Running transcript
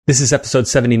This is episode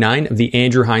 79 of the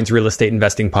Andrew Hines Real Estate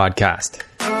Investing Podcast.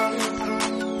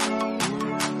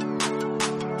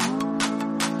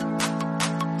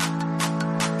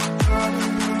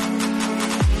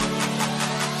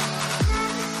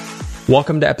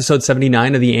 Welcome to episode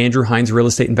 79 of the Andrew Hines Real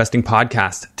Estate Investing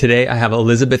Podcast. Today, I have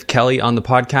Elizabeth Kelly on the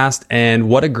podcast, and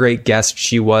what a great guest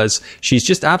she was. She's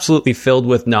just absolutely filled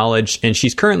with knowledge, and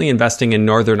she's currently investing in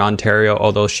Northern Ontario,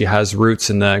 although she has roots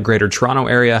in the Greater Toronto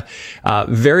area.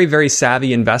 Very, very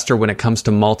savvy investor when it comes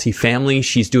to multifamily.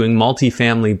 She's doing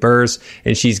multifamily BRRRRs,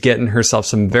 and she's getting herself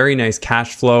some very nice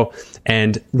cash flow.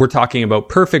 And we're talking about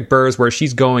perfect BRRRRs where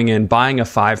she's going in, buying a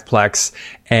fiveplex,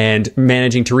 and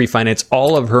managing to refinance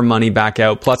all of her money back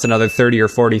out, plus another $30,000 or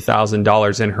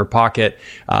 $40,000 in her pocket.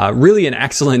 Really an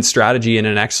excellent strategy and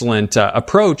an excellent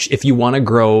approach if you want to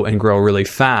grow and grow really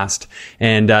fast.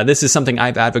 And this is something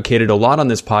I've advocated a lot on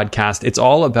this podcast. It's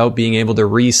all about being able to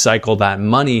recycle that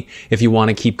money if you want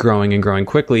to keep growing and growing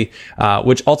quickly,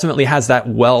 which ultimately has that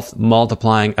wealth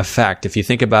multiplying effect. If you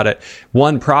think about it,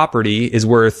 one property is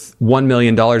worth $1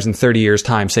 million in 30 years'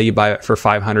 time. Say you buy it for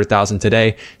 $500,000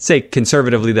 today. Say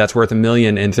conservatively that's worth $1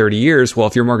 million in 30 years. Well,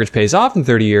 if your mortgage pays off in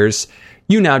 30 years,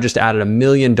 you now just added $1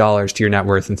 million to your net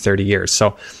worth in 30 years.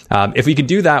 So if we could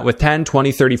do that with 10,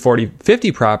 20, 30, 40,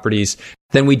 50 properties,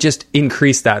 then we just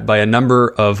increase that by a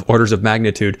number of orders of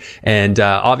magnitude. And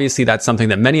obviously, that's something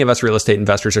that many of us real estate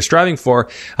investors are striving for.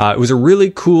 It was a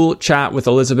really cool chat with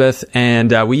Elizabeth,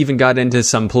 and we even got into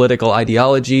some political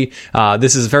ideology.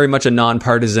 This is very much a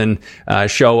nonpartisan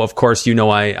show. Of course, you know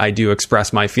I do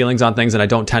express my feelings on things, and I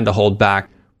don't tend to hold back.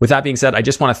 With that being said, I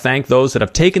just want to thank those that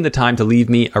have taken the time to leave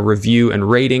me a review and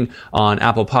rating on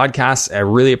Apple Podcasts. I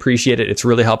really appreciate it. It's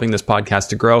really helping this podcast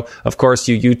to grow. Of course,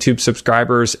 you YouTube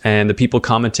subscribers and the people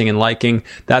commenting and liking,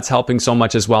 that's helping so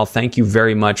much as well. Thank you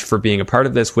very much for being a part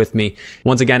of this with me.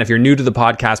 Once again, if you're new to the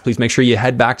podcast, please make sure you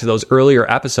head back to those earlier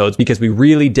episodes because we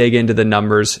really dig into the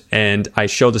numbers and I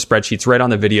show the spreadsheets right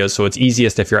on the videos. So it's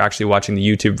easiest if you're actually watching the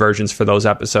YouTube versions for those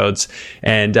episodes.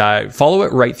 And follow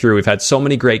it right through. We've had so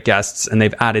many great guests and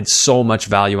they've added so much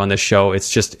value on this show.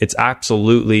 It's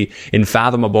absolutely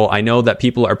unfathomable. I know that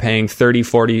people are paying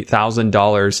 $30,000,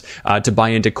 $40,000 to buy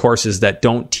into courses that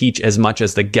don't teach as much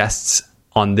as the guests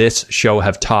on this show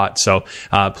have taught. So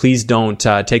please don't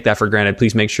take that for granted.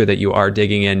 Please make sure that you are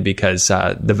digging in because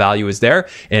the value is there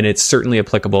and it's certainly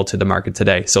applicable to the market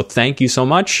today. So thank you so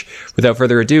much. Without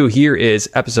further ado, here is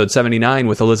episode 79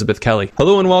 with Elizabeth Kelly.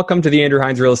 Hello and welcome to the Andrew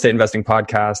Hines Real Estate Investing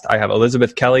Podcast. I have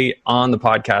Elizabeth Kelly on the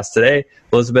podcast today.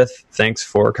 Elizabeth, thanks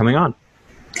for coming on.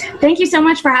 Thank you so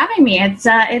much for having me.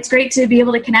 It's great to be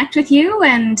able to connect with you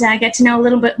and get to know a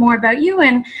little bit more about you.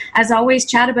 And as always,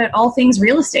 chat about all things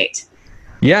real estate.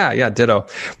 Yeah, ditto.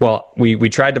 Well, we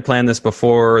tried to plan this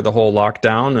before the whole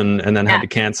lockdown and then had to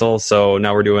cancel. So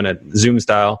now we're doing it Zoom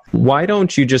style. Why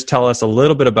don't you just tell us a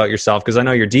little bit about yourself? Because I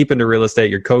know you're deep into real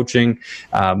estate, you're coaching,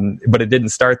 but it didn't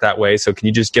start that way. So can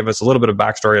you just give us a little bit of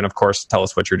backstory and, of course, tell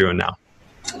us what you're doing now?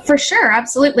 For sure.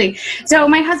 Absolutely. So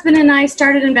my husband and I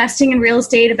started investing in real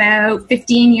estate about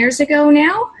 15 years ago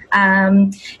now.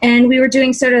 And we were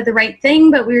doing sort of the right thing,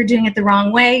 but we were doing it the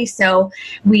wrong way. So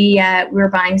we were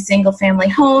buying single family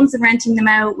homes and renting them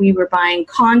out. We were buying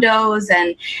condos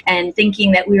and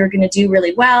thinking that we were going to do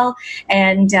really well.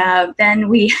 And then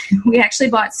we actually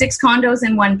bought 6 condos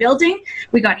in one building.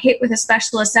 We got hit with a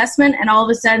special assessment, and all of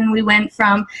a sudden we went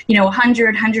from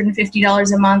 $100,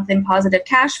 $150 a month in positive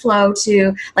cash flow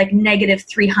to like negative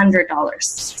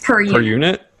 $300 per unit. Per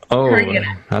unit? Oh,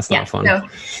 that's not fun. So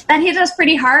that hit us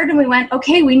pretty hard, and we went,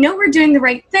 okay, we know we're doing the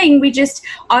right thing. We just,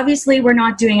 obviously, we're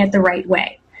not doing it the right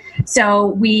way. So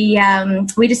we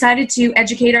decided to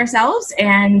educate ourselves,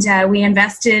 and we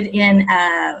invested in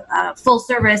a full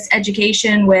service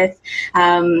education with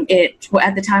it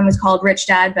at the time was called Rich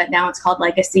Dad, but now it's called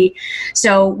Legacy.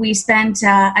 So we spent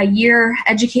a year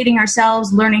educating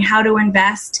ourselves, learning how to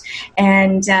invest,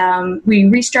 and we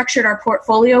restructured our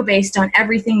portfolio based on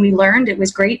everything we learned. It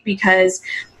was great because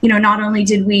not only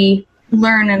did we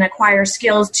learn and acquire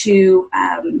skills to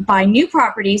buy new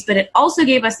properties, but it also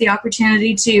gave us the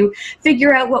opportunity to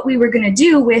figure out what we were going to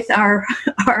do with our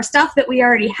stuff that we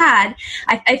already had.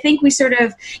 I think we sort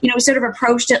of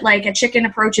approached it like a chicken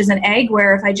approaches an egg,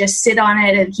 where if I just sit on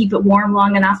it and keep it warm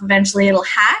long enough, eventually it'll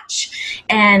hatch.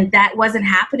 And that wasn't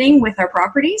happening with our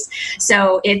properties.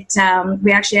 So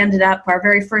we actually ended up, our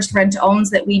very first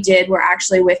rent-to-owns that we did were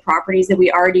actually with properties that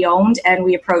we already owned, and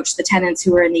we approached the tenants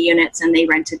who were in the units and they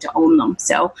rented to own them.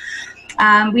 So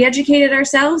we educated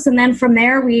ourselves, and then from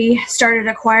there we started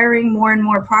acquiring more and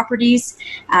more properties.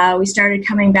 We started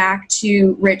coming back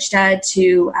to Rich Dad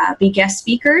to be guest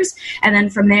speakers, and then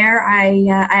from there I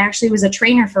actually was a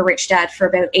trainer for Rich Dad for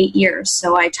about 8 years.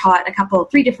 So I taught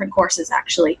 3 different courses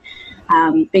actually.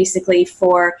 Basically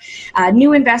for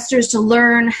new investors to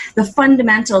learn the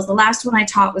fundamentals. The last one I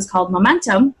taught was called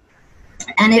Momentum.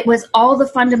 And it was all the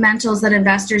fundamentals that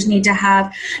investors need to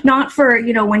have, not for,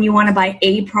 when you want to buy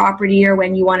a property or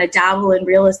when you want to dabble in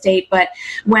real estate, but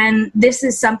when this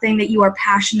is something that you are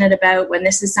passionate about, when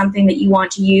this is something that you want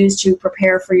to use to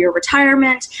prepare for your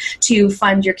retirement, to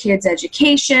fund your kids'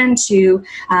 education, to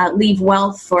leave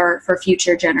wealth for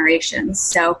future generations.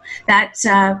 So that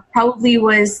probably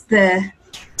was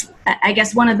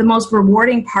one of the most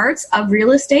rewarding parts of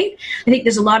real estate. I think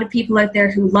there's a lot of people out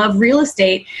there who love real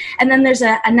estate. And then there's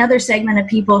another segment of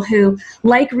people who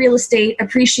like real estate,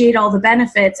 appreciate all the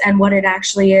benefits, and what it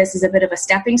actually is a bit of a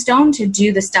stepping stone to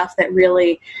do the stuff that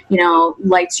really,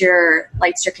 lights your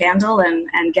candle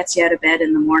and gets you out of bed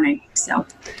in the morning. So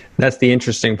that's the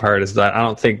interesting part, is that I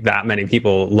don't think that many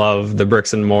people love the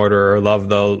bricks and mortar or love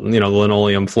the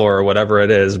linoleum floor or whatever it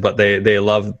is, but they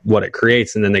love what it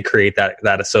creates, and then they create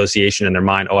that association in their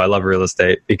mind. Oh, I love real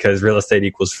estate because real estate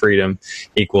equals freedom,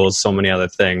 equals so many other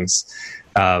things.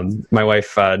 My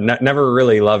wife never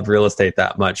really loved real estate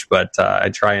that much, but I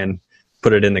try and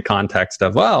put it in the context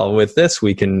of, well, with this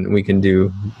we can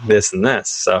do this and this.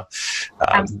 So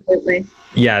absolutely.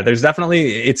 Yeah, there's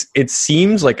definitely, it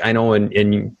seems like, I know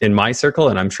in my circle,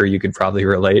 and I'm sure you could probably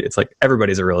relate, it's like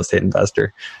everybody's a real estate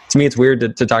investor. To me, it's weird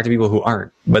to talk to people who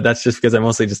aren't, but that's just because I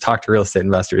mostly just talk to real estate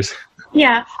investors.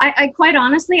 Yeah, I quite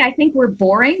honestly, I think we're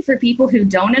boring for people who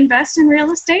don't invest in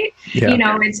real estate.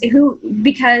 Yeah.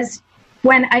 Because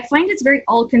when I find it's very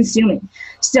all-consuming.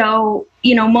 So,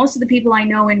 most of the people I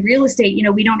know in real estate,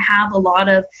 we don't have a lot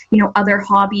of, other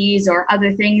hobbies or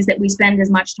other things that we spend as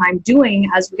much time doing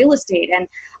as real estate. And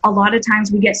a lot of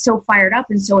times we get so fired up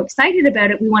and so excited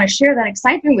about it, we want to share that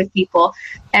excitement with people.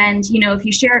 And, if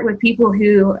you share it with people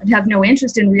who have no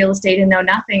interest in real estate and know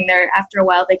nothing, after a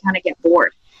while, they kind of get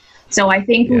bored. So I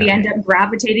think we end up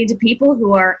gravitating to people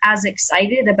who are as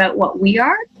excited about what we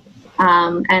are.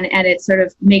 And it sort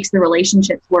of makes the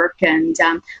relationships work. And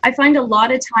I find a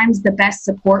lot of times the best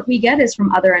support we get is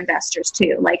from other investors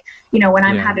too. Like, when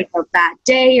I'm having a bad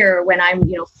day or when I'm,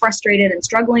 frustrated and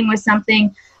struggling with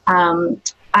something,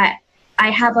 I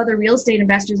have other real estate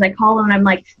investors. I call them and I'm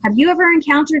like, have you ever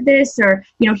encountered this? Or,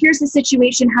 here's the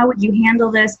situation. How would you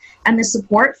handle this? And the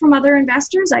support from other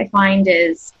investors I find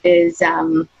is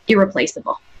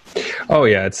irreplaceable. Oh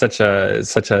yeah, it's such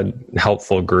a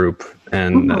helpful group,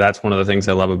 and that's one of the things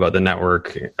I love about the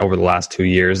network over the last 2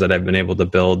 years that I've been able to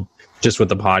build just with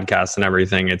the podcast and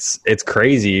everything. It's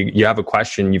crazy. You have a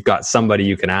question, you've got somebody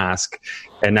you can ask,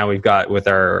 and now we've got with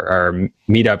our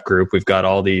meetup group, we've got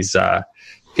all these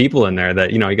people in there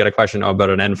that, you got a question about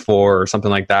an N4 or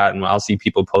something like that. And I'll see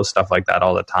people post stuff like that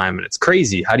all the time. And it's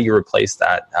crazy. How do you replace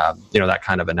that, that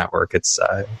kind of a network? It's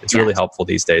really helpful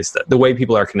these days, the way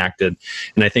people are connected.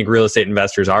 And I think real estate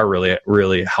investors are really,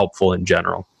 really helpful in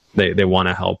general. They want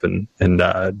to help and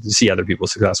see other people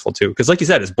successful too. Because like you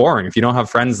said, it's boring if you don't have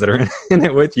friends that are in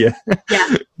it with you.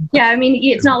 Yeah. I mean,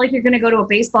 it's not like you're going to go to a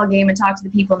baseball game and talk to the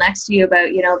people next to you about,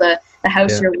 the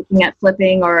house you're looking at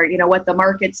flipping or, what the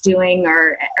market's doing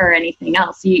or anything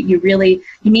else. You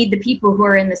need the people who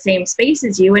are in the same space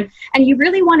as you. And you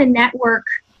really want to network.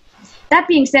 That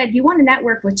being said, you want to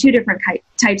network with 2 different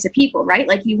types of people, right?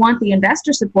 Like you want the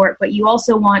investor support, but you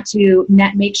also want to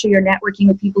make sure you're networking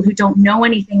with people who don't know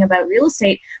anything about real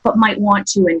estate, but might want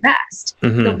to invest.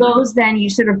 Mm-hmm. So those, then you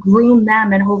sort of groom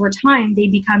them, and over time, they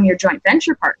become your joint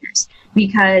venture partners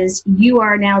because you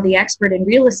are now the expert in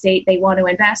real estate. They want to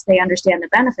invest. They understand the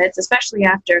benefits, especially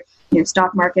after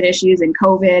stock market issues and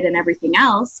COVID and everything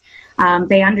else.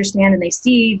 They understand and they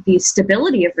see the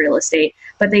stability of real estate,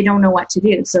 but they don't know what to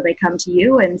do. So they come to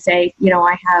you and say,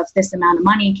 I have this amount of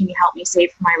money. Can you help me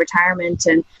save for my retirement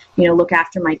and, look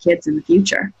after my kids in the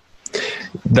future?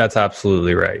 That's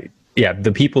absolutely right. Yeah,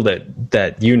 the people that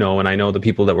and I know the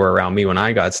people that were around me when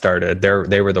I got started,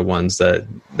 they were the ones that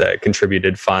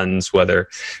contributed funds, whether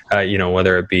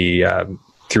it be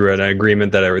through an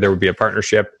agreement that there would be a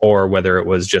partnership, or whether it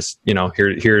was just,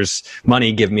 here's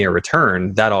money, give me a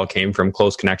return. That all came from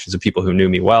close connections of people who knew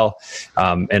me well,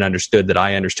 and understood that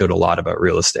I understood a lot about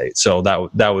real estate. So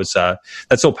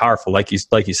that's so powerful. Like you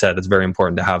said, it's very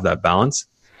important to have that balance.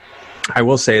 I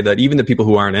will say that even the people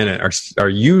who aren't in it are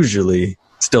usually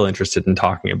still interested in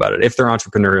talking about it if they're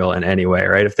entrepreneurial in any way,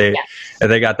 right? If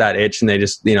they got that itch and they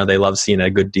just, they love seeing a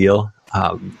good deal,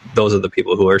 those are the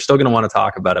people who are still going to want to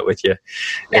talk about it with you,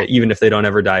 even if they don't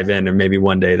ever dive in, or maybe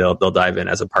one day they'll dive in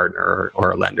as a partner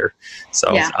or a lender.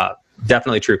 So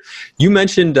definitely true. You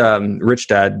mentioned Rich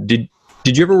Dad. Did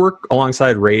you ever work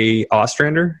alongside Ray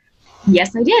Ostrander?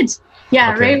 Yes, I did.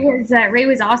 Yeah, okay. Ray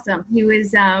was awesome. He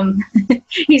was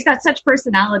he's got such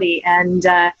personality, and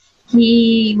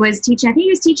he was teaching. I think he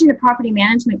was teaching the property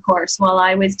management course while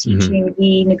I was teaching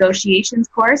the negotiations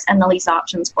course and the lease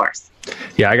options course.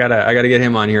 Yeah, I gotta get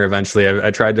him on here eventually.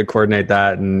 I tried to coordinate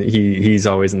that, and he's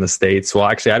always in the States. Well,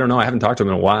 actually, I don't know. I haven't talked to him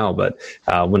in a while, but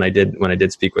when I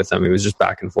did speak with him, he was just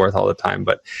back and forth all the time.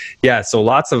 But yeah, so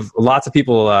lots of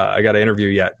people I got to interview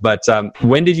yet. But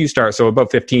when did you start? So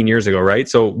about 15 years ago, right?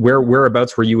 So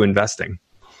whereabouts were you investing?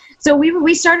 So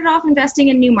we started off investing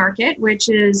in Newmarket, which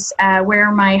is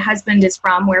where my husband is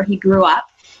from, where he grew up.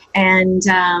 And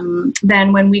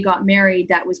then when we got married,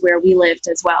 that was where we lived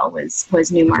as well,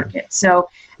 was Newmarket. So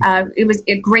it was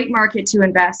a great market to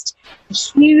invest.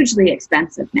 Hugely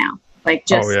expensive now. Like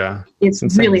it's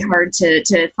really hard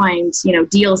to find,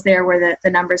 deals there where the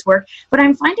numbers work. But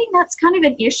I'm finding that's kind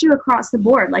of an issue across the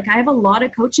board. Like I have a lot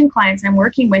of coaching clients I'm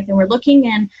working with, and we're looking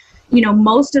in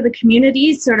most of the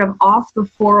communities sort of off the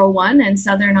 401 in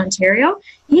Southern Ontario.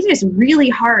 It is really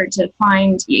hard to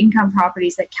find income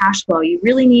properties that cash flow. You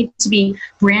really need to be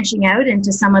branching out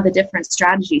into some of the different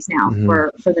strategies now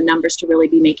for the numbers to really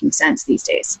be making sense these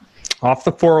days. Off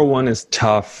the 401 is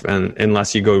tough, and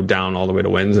unless you go down all the way to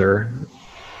Windsor.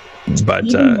 But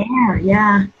even there,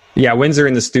 yeah. Yeah, Windsor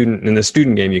in the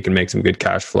student game, you can make some good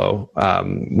cash flow,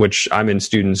 which I'm in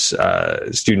student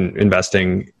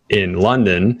investing in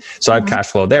London, so I have cash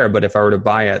flow there. But if I were to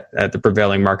buy it at the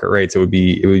prevailing market rates, it would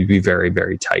be very,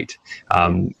 very tight,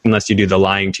 unless you do the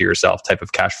lying to yourself type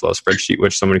of cash flow spreadsheet,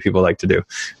 which so many people like to do.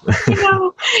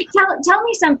 Tell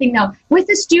me something though. With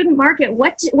the student market,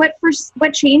 what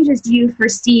changes do you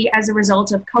foresee as a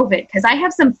result of COVID? Because I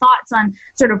have some thoughts on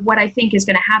sort of what I think is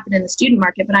going to happen in the student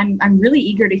market, but I'm really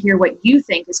eager to hear what you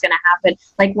think is going to happen.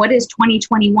 Like, what is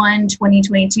 2021,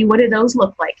 2022? What do those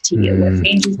look like to you? What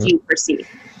changes do you foresee?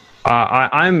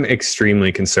 I'm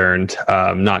extremely concerned,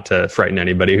 not to frighten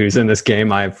anybody who's in this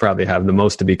game. I probably have the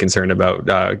most to be concerned about,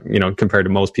 compared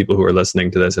to most people who are listening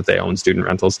to this if they own student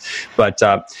rentals. But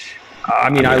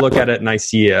I look at it and I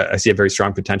see a very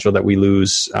strong potential that we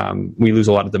lose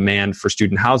a lot of demand for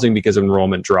student housing because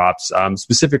enrollment drops.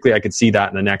 Specifically, I could see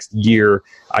that in the next year.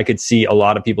 I could see a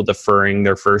lot of people deferring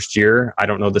their first year. I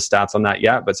don't know the stats on that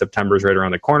yet, but September is right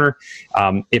around the corner.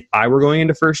 If I were going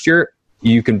into first year,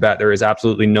 you can bet there is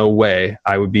absolutely no way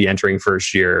I would be entering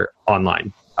first year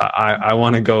online. I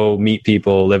want to go meet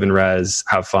people, live in res,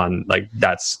 have fun. Like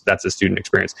that's a student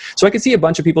experience. So I could see a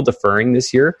bunch of people deferring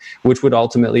this year, which would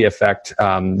ultimately affect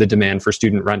the demand for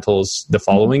student rentals the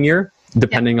following year,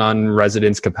 depending on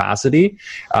residents' capacity.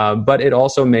 But it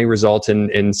also may result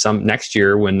in some next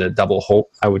year when the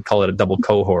I would call it a double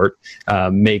cohort,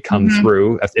 may come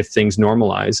through if things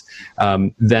normalize.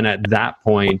 Then at that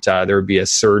point, there would be a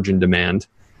surge in demand.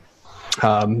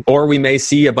 Or we may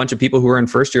see a bunch of people who are in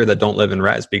first year that don't live in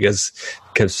res because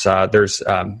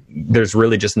there's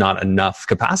really just not enough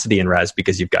capacity in res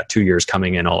because you've got 2 years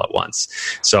coming in all at once.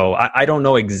 So I don't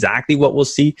know exactly what we'll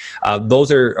see.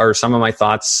 Those are some of my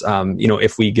thoughts.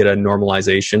 If we get a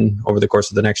normalization over the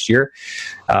course of the next year,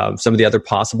 some of the other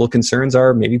possible concerns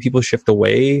are maybe people shift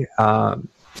away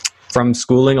from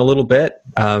schooling a little bit,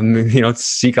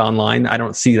 seek online. I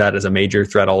don't see that as a major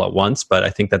threat all at once, but I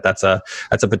think that's a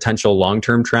potential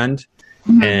long-term trend.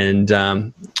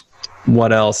 And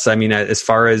what else? I mean, as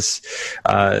far as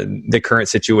the current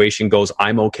situation goes,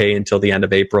 I'm okay until the end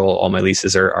of April. All my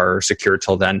leases are secure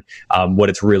till then. What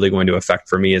it's really going to affect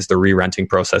for me is the re-renting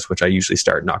process, which I usually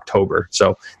start in October.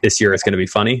 So this year it's going to be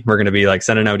funny. We're going to be like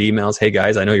sending out emails. Hey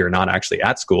guys, I know you're not actually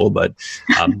at school, but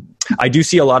I do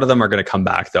see a lot of them are going to come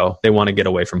back though. They want to get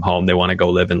away from home. They want to go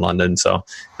live in London. So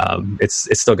it's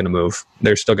still going to move.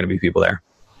 There's still going to be people there.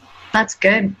 That's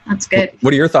good. That's good.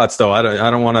 What are your thoughts, though? I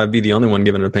don't want to be the only one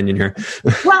giving an opinion here.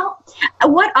 Well,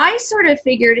 what I sort of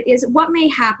figured is what may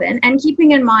happen, and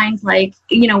keeping in mind,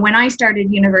 when I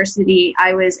started university,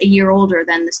 I was a year older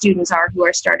than the students are who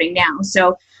are starting now.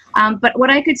 So, but what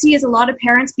I could see is a lot of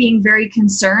parents being very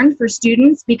concerned for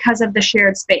students because of the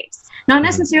shared space. Not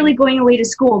necessarily going away to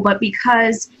school, but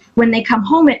because when they come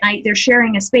home at night, they're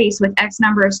sharing a space with X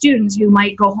number of students who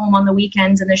might go home on the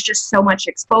weekends, and there's just so much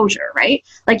exposure, right?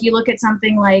 Like you look at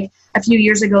something like a few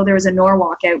years ago, there was a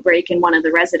Norwalk outbreak in one of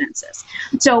the residences.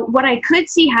 So what I could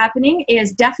see happening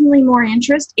is definitely more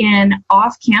interest in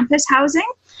off-campus housing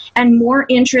and more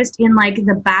interest in like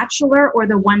the bachelor or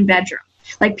the one bedroom.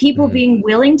 like people being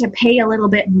willing to pay a little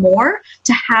bit more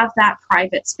to have that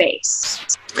private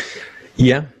space.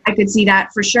 Yeah. I could see that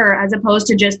for sure, as opposed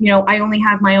to just, I only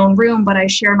have my own room, but I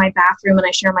share my bathroom and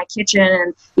I share my kitchen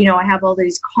and, I have all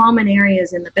these common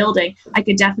areas in the building. I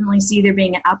could definitely see there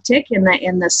being an uptick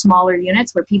in the smaller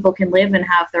units where people can live and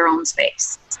have their own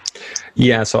space.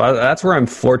 Yeah. So that's where I'm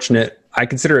fortunate. I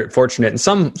consider it fortunate and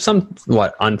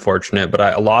somewhat unfortunate, but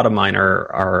a lot of mine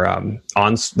are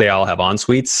they all have en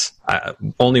suites.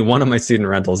 Only one of my student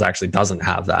rentals actually doesn't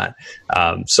have that.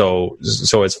 So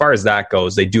as far as that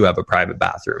goes, they do have a private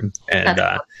bathroom, and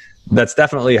that's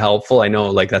definitely helpful. I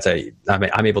know, like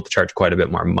I'm able to charge quite a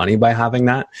bit more money by having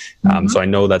that. So I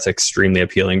know that's extremely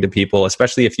appealing to people,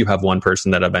 especially if you have one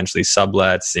person that eventually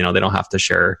sublets. They don't have to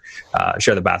share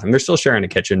the bathroom. They're still sharing a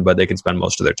kitchen, but they can spend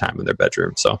most of their time in their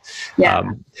bedroom. So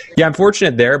I'm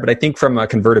fortunate there. But I think from a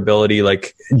convertibility,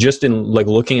 like just in like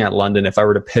looking at London, if I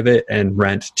were to pivot and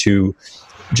rent to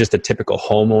just a typical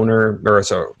homeowner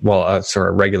or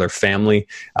a regular family,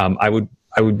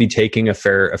 I would be taking a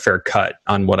fair cut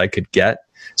on what I could get.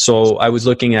 So I was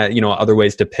looking at, other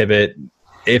ways to pivot.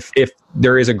 If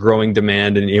there is a growing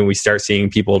demand and we start seeing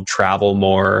people travel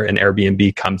more and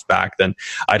Airbnb comes back, then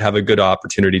I'd have a good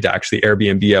opportunity to actually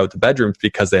Airbnb out the bedrooms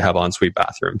because they have ensuite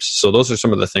bathrooms. So those are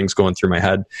some of the things going through my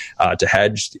head to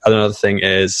hedge. Another thing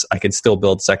is I can still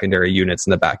build secondary units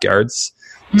in the backyards.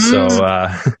 So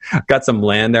I've got some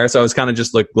land there. So I was kind of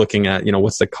just looking at,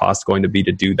 what's the cost going to be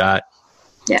to do that?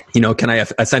 Yeah. Can I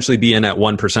essentially be in at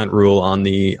 1% rule on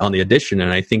the addition?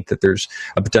 And I think that there's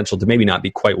a potential to maybe not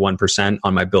be quite 1%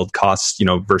 on my build costs,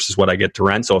 versus what I get to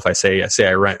rent. So if I say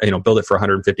I rent, build it for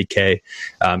 150K,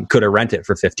 could I rent it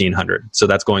for 1,500? So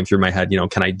that's going through my head.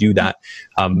 Can I do that?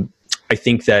 I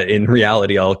think that in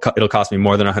reality, it'll cost me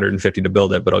more than 150 to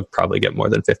build it, but I'll probably get more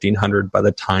than 1,500 by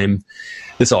the time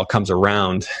this all comes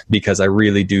around, because I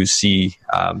really do see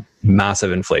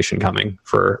massive inflation coming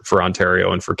for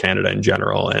Ontario and for Canada in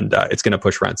general, and it's going to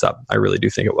push rents up. I really do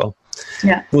think it will.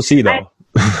 Yeah, we'll see though.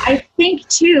 I think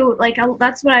too,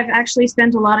 that's what I've actually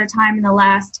spent a lot of time in the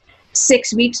last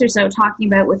 6 weeks or so talking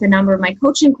about with a number of my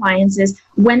coaching clients is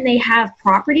when they have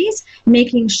properties,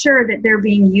 making sure that they're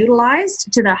being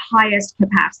utilized to the highest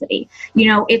capacity.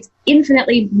 It's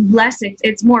infinitely less,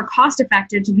 it's more cost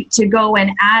effective to go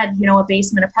and add, a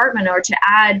basement apartment or to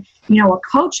add, a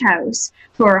coach house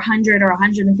for 100 or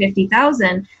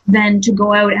 150,000 than to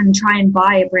go out and try and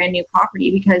buy a brand new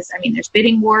property, because there's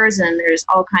bidding wars and there's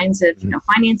all kinds of,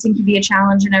 financing can be a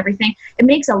challenge and everything. It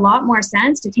makes a lot more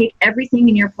sense to take everything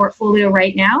in your portfolio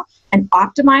right now and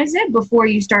optimize it before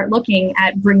you start looking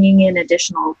at bringing in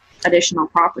additional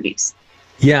properties.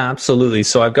 Yeah, absolutely.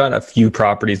 So I've got a few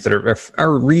properties that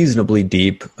are reasonably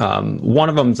deep. One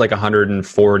of them is like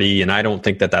 140, and I don't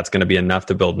think that that's going to be enough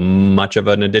to build much of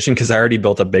an addition because I already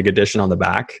built a big addition on the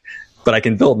back, but I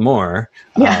can build more.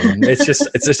 It's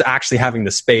just actually having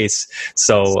the space.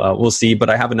 So we'll see. But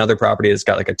I have another property that's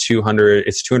got like it's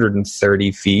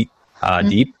 230 feet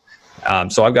deep.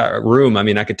 So I've got room.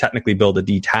 I could technically build a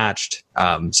detached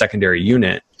secondary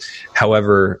unit.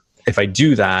 However, if I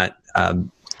do that,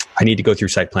 I need to go through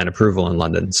site plan approval in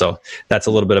London. So that's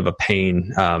a little bit of a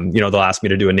pain. They'll ask me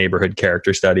to do a neighborhood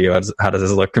character study. How does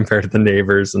this look compared to the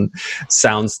neighbors, and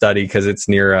sound study because it's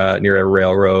near a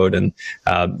railroad. And,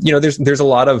 there's a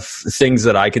lot of things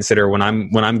that I consider when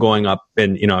I'm going up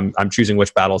and, I'm choosing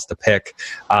which battles to pick.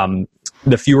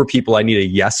 The fewer people I need a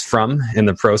yes from in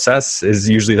the process is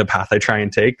usually the path I try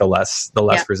and take, the less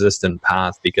resistant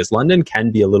path, because London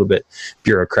can be a little bit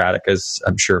bureaucratic, as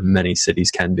I'm sure many cities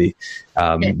can be.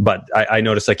 But I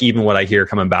notice, like, even what I hear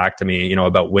coming back to me,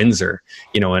 about Windsor,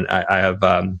 and I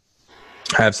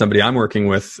have somebody I'm working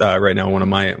with right now, one of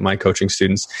my coaching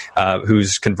students,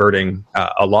 who's converting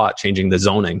a lot, changing the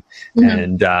zoning.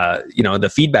 And,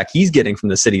 the feedback he's getting from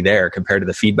the city there compared to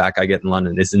the feedback I get in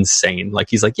London is insane. Like,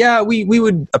 he's like, yeah, we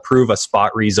would approve a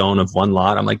spot rezone of one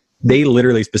lot. I'm like, they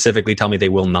literally specifically tell me they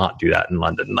will not do that in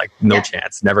London. Like, no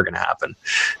chance, never going to happen.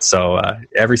 So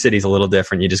every city's a little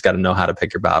different. You just got to know how to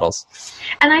pick your battles.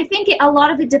 And I think a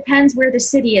lot of it depends where the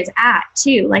city is at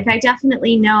too. Like, I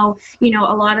definitely know,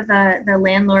 a lot of the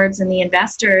landlords and the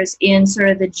investors in sort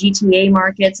of the GTA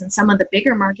markets and some of the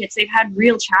bigger markets, they've had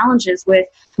real challenges with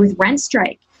rent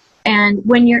strike. And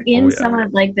when you're in some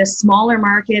of like the smaller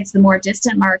markets, the more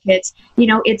distant markets,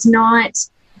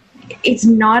 it's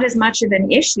not as much of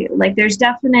an issue. Like, there's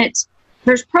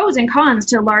pros and cons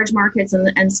to large markets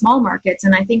and small markets.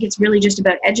 And I think it's really just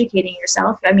about educating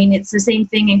yourself. It's the same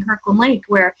thing in Kirkland Lake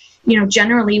where,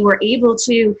 generally we're able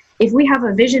to, if we have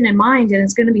a vision in mind and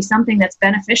it's going to be something that's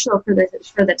beneficial for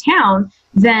the town,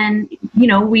 then,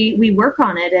 we work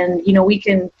on it and, we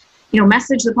can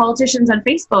message the politicians on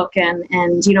Facebook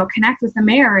and connect with the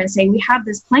mayor and say, we have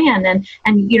this plan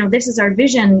and this is our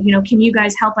vision. Can you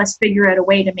guys help us figure out a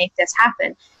way to make this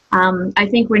happen? I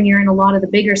think when you're in a lot of the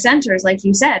bigger centers, like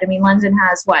you said, I mean, London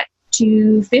has what,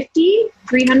 250,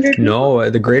 300? No,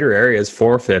 the greater area is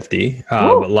 450.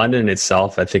 But London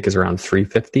itself, I think, is around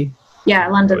 350. Yeah,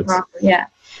 London proper, yeah.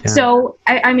 So,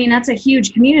 I mean, that's a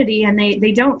huge community, and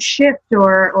they don't shift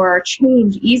or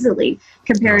change easily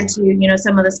compared to,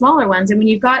 some of the smaller ones. And when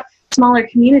you've got smaller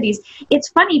communities, it's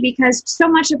funny because so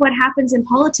much of what happens in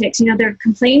politics, they're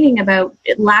complaining about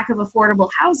lack of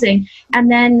affordable housing, and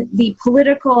then the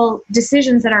political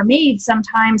decisions that are made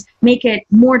sometimes make it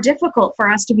more difficult for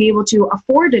us to be able to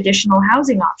afford additional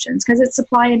housing options because it's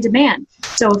supply and demand.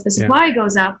 So if the supply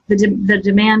goes up, the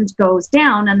demand goes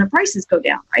down and the prices go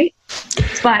down, right?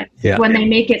 But when they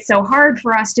make it so hard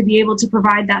for us to be able to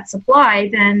provide that supply,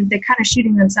 then they're kind of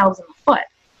shooting themselves in the foot.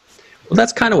 Well,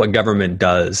 that's kind of what government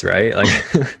does, right?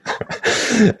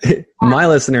 Like, my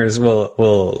listeners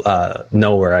will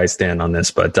know where I stand on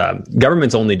this, but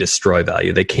governments only destroy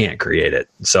value; they can't create it.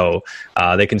 So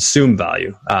they consume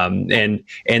value, and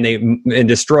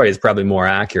destroy is probably more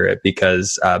accurate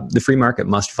because the free market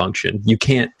must function. You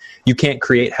can't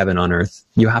create heaven on earth.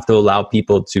 You have to allow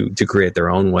people to create their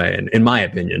own way, in my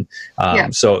opinion.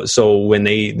 So when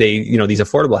they these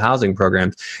affordable housing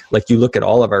programs, like you look at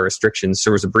all of our restrictions,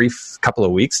 there was a brief couple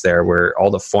of weeks there where all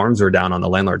the forms were down on the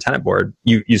landlord tenant board.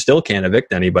 You still can't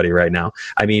evict anybody right now.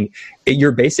 I mean,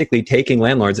 you're basically taking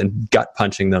landlords and gut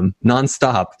punching them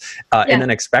nonstop, and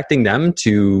then expecting them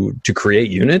to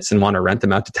create units and want to rent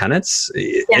them out to tenants.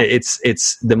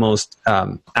 It's the most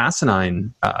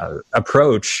asinine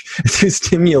approach to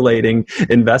stimulating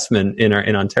investment in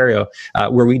Ontario,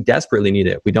 where we desperately need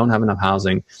it. We don't have enough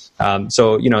housing.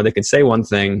 So they can say one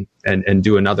thing and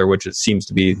do another, which it seems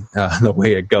to be the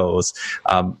way it goes.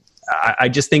 I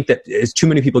just think that too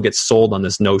many people get sold on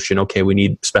this notion, okay, we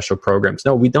need special programs.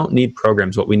 No, we don't need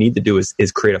programs. What we need to do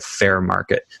is create a fair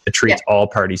market that treats all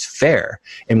parties fair.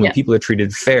 And when people are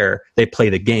treated fair, they play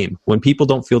the game. When people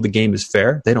don't feel the game is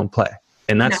fair, they don't play.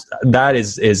 And that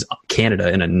is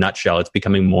Canada in a nutshell. It's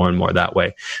becoming more and more that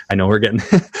way. I know we're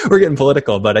getting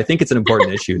political, but I think it's an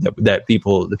important issue that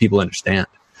people understand.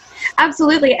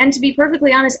 Absolutely. And to be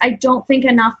perfectly honest, I don't think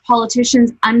enough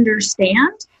politicians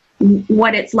understand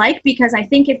what it's like, because I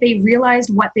think if they realized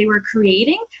what they were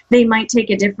creating, they might take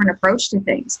a different approach to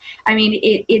things. I mean,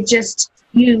 it just,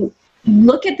 you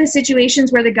look at the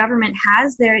situations where the government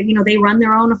has their, they run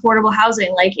their own affordable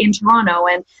housing, like in Toronto,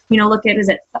 and, look at, is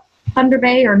it Thunder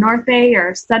Bay or North Bay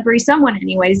or Sudbury? Someone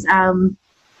anyways,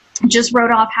 just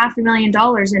wrote off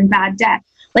 $500,000 in bad debt.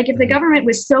 Like, if the government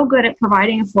was so good at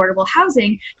providing affordable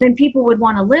housing, then people would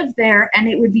want to live there and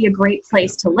it would be a great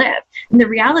place to live. And the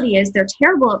reality is they're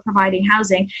terrible at providing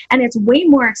housing, and it's way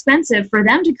more expensive for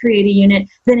them to create a unit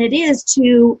than it is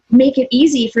to make it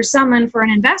easy for an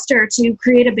investor to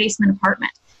create a basement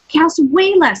apartment. It costs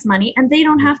way less money and they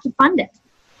don't have to fund it.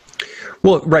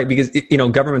 Well, right, because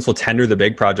governments will tender the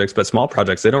big projects, but small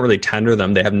projects, they don't really tender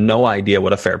them. They have no idea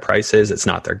what a fair price is. It's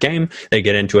not their game. They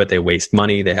get into it. They waste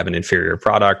money. They have an inferior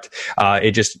product.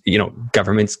 It just,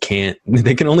 governments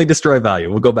they can only destroy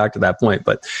value. We'll go back to that point.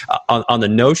 But on the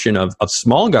notion of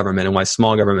small government and why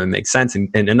small government makes sense, and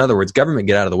in other words, government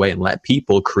get out of the way and let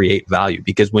people create value.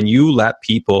 Because when you let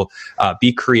people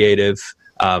be creative,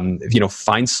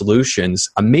 find solutions,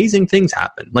 amazing things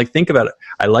happen. Like, think about it.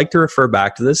 I like to refer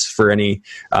back to this for any,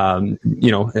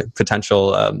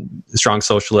 potential strong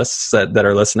socialists that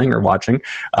are listening or watching.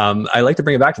 I like to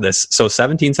bring it back to this. So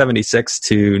 1776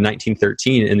 to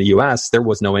 1913 in the US, there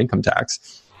was no income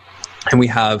tax. And we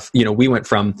have, we went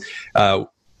from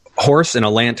horse and a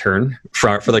lantern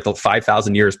for like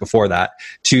 5,000 years before that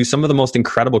to some of the most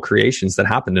incredible creations that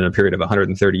happened in a period of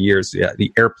 130 years. Yeah,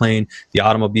 the airplane, the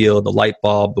automobile, the light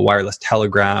bulb, the wireless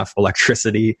telegraph,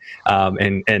 electricity,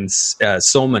 and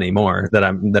so many more that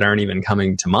aren't even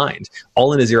coming to mind.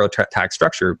 All in a zero tax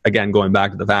structure. Again, going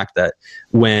back to the fact that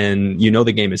when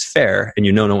the game is fair and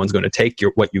no one's going to take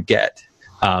what you get,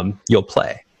 you'll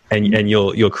play and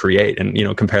you'll create.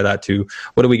 And compare that to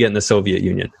what do we get in the Soviet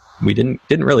Union? We didn't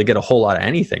really get a whole lot of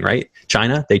anything, right?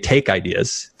 China, they take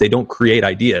ideas. They don't create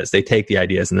ideas. They take the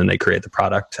ideas and then they create the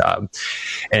product.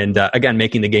 Again,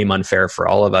 making the game unfair for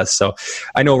all of us. So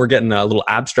I know we're getting a little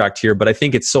abstract here, but I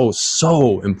think it's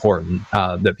so important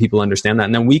that people understand that.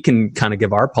 And then we can kind of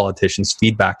give our politicians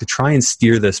feedback to try and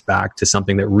steer this back to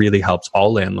something that really helps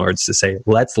all landlords to say,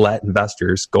 let's let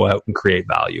investors go out and create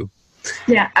value.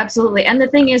 Yeah, absolutely. And the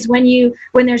thing is, when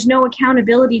there's no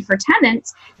accountability for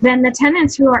tenants, then the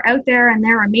tenants who are out there and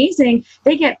they're amazing,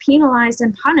 they get penalized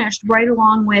and punished right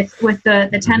along with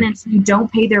the tenants who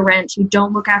don't pay their rent, who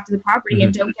don't look after the property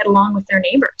and don't get along with their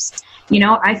neighbors.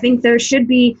 I think there should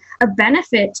be a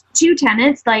benefit to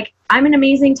tenants. Like, I'm an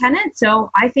amazing tenant,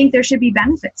 so I think there should be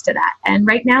benefits to that. And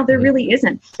right now there really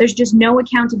isn't. There's just no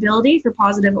accountability for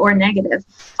positive or negative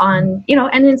on,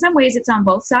 and in some ways it's on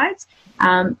both sides.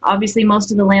 Obviously,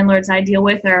 most of the landlords I deal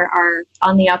with are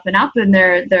on the up and up, and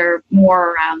they're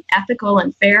more ethical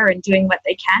and fair and doing what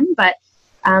they can. But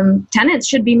tenants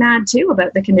should be mad too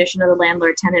about the condition of the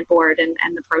landlord-tenant board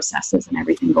and the processes and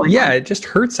everything going on. Yeah, it just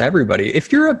hurts everybody.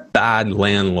 If you're a bad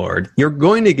landlord, you're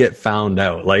going to get found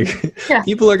out. Like,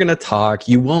 people are going to talk.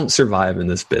 You won't survive in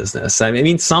this business. I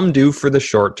mean, some do for the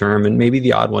short term, and maybe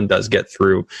the odd one does get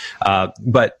through.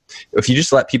 But if you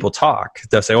just let people talk,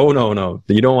 they'll say, "Oh no,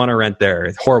 you don't want to rent there.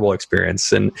 It's a horrible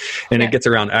experience," and it gets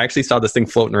around. I actually saw this thing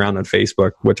floating around on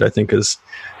Facebook, which I think is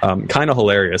kind of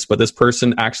hilarious. But this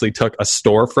person actually took a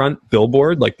storefront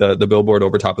billboard, like the billboard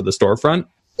over top of the storefront,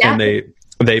 and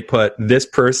they put, "This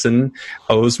person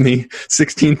owes me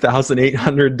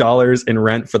 $16,800 in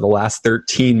rent for the last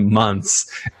 13 months,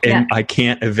 and I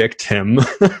can't evict him."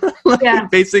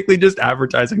 Basically just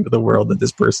advertising to the world that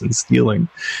this person's stealing,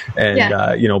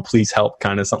 and please help,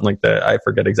 kind of something like that. I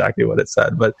forget exactly what it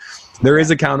said, but there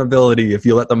is accountability. If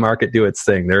you let the market do its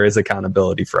thing, there is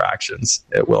accountability for actions.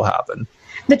 It will happen.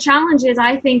 The challenge is,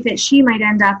 I think that she might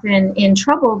end up in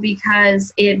trouble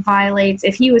because it violates,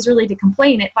 if he was really to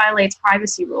complain, it violates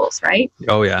privacy rules, right?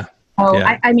 Oh, yeah. So,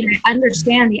 I mean, I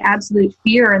understand the absolute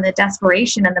fear and the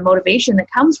desperation and the motivation that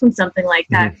comes from something like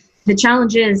that. The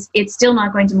challenge is, it's still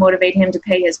not going to motivate him to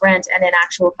pay his rent. And in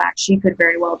actual fact, she could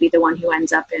very well be the one who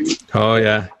ends up in.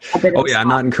 I'm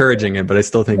not encouraging it, but I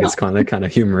still think it's kind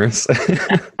of humorous.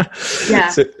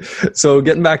 So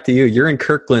getting back to you, you're in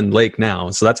Kirkland Lake now.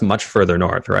 So that's much further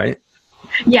north, right?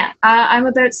 Yeah. I'm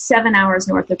about 7 hours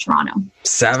north of Toronto.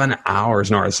 7 hours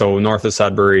north. So north of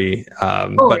Sudbury,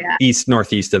 but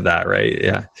northeast of that, right?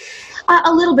 Yeah.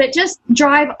 A little bit. Just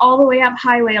drive all the way up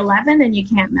Highway 11 and you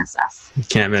can't miss us.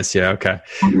 Can't miss you. Okay.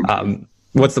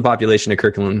 What's the population of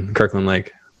Kirkland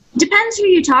Lake? Depends who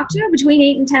you talk to, between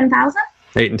 8 and 10,000.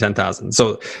 8 and 10,000.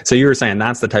 So you were saying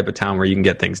that's the type of town where you can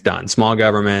get things done. Small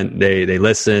government, they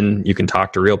listen, you can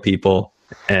talk to real people,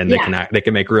 and they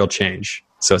can make real change.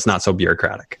 So it's not so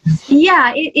bureaucratic.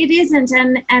 Yeah, it isn't.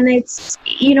 And it's,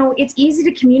 it's easy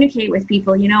to communicate with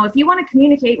people. If you want to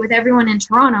communicate with everyone in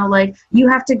Toronto, like, you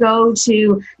have to go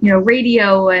to,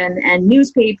 radio and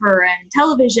newspaper and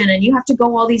television, and you have to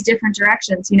go all these different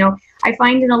directions. I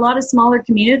find in a lot of smaller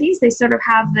communities, they sort of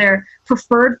have their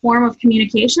preferred form of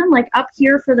communication. Like up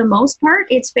here, for the most part,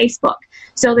 it's Facebook.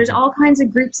 So there's all kinds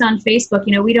of groups on Facebook.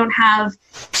 We don't have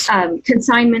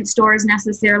consignment stores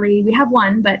necessarily. We have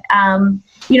one, but a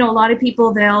lot of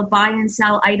people, they'll buy and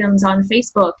sell items on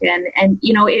Facebook, and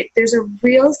there's a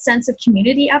real sense of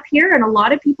community up here, and a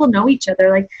lot of people know each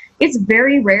other. Like, it's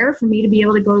very rare for me to be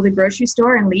able to go to the grocery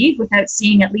store and leave without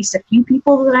seeing at least a few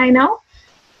people that I know.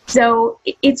 So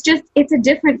it's a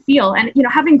different feel. And,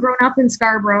 having grown up in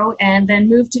Scarborough and then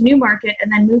moved to Newmarket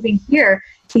and then moving here,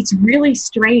 it's really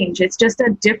strange. It's just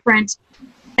a different.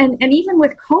 And even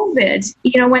with COVID,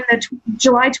 when the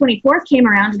July 24th came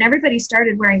around and everybody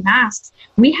started wearing masks,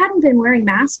 we hadn't been wearing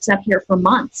masks up here for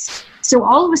months. So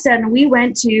all of a sudden we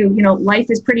went to, life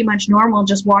is pretty much normal,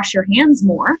 just wash your hands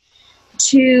more,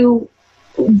 to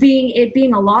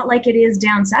being a lot like it is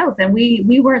down south. And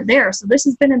we weren't there. So this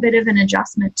has been a bit of an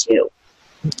adjustment too.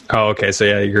 Oh, okay. So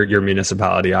your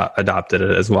municipality adopted it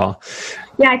as well.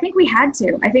 Yeah, I think we had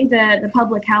to. I think the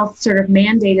public health sort of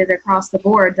mandated across the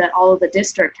board that all of the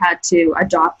district had to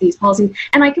adopt these policies.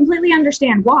 And I completely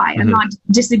understand why. I'm not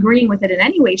disagreeing with it in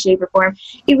any way, shape, or form.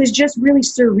 It was just really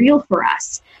surreal for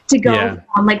us to go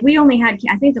on. Like, we only had,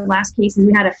 I think the last cases,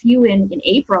 we had a few in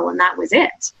April, and that was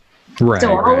it. Right,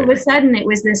 so all of a sudden it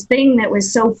was this thing that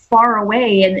was so far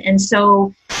away and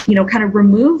so, kind of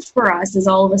removed for us, is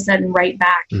all of a sudden right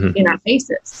back in our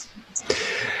faces.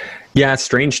 Yeah,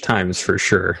 strange times for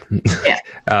sure.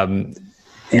 Yeah.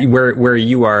 Where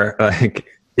you are,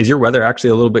 is your weather actually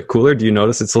a little bit cooler? Do you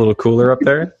notice it's a little cooler up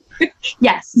there?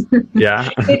 Yes. Yeah.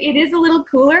 It is a little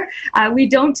cooler. We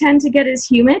don't tend to get as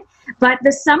humid. But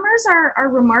the summers are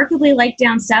remarkably like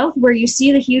down south. Where you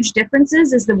see the huge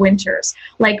differences is the winters.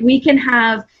 Like, we can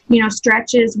have,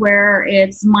 stretches where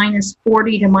it's minus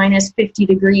 40 to minus 50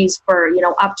 degrees for,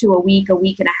 up to a week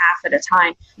and a half at a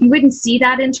time. You wouldn't see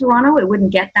that in Toronto. It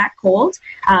wouldn't get that cold.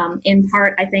 In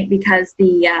part, I think, because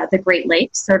the Great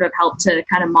Lakes sort of help to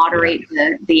kind of moderate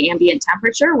the ambient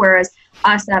temperature. Whereas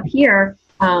us up here,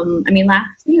 I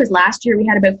think it was last year we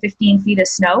had about 15 feet of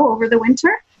snow over the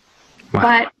winter. Wow.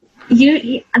 But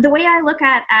the way I look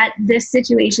at this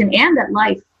situation and at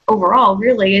life overall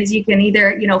really is you can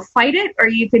either, fight it or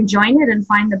you can join it and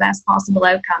find the best possible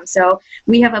outcome. So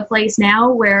we have a place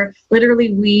now where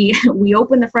literally we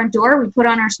open the front door, we put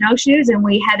on our snowshoes and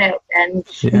we head out, and,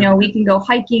 we can go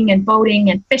hiking and boating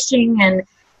and fishing, and,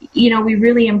 we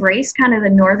really embrace kind of the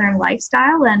northern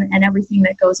lifestyle and everything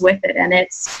that goes with it. And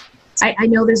I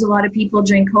know there's a lot of people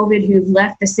during COVID who've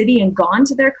left the city and gone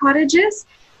to their cottages.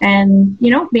 And,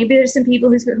 maybe there's some people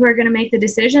who are going to make the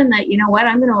decision that,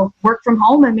 I'm going to work from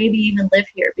home and maybe even live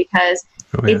here, because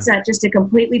it's just a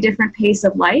completely different pace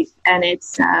of life. And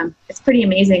it's pretty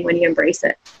amazing when you embrace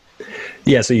it.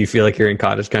 Yeah. So you feel like you're in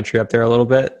cottage country up there a little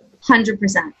bit?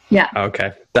 100%. Yeah.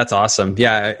 Okay. That's awesome.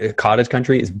 Yeah. Cottage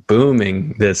country is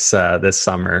booming this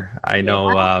summer. I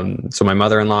know. So my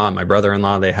mother-in-law and my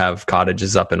brother-in-law, they have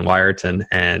cottages up in Wyerton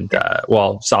and,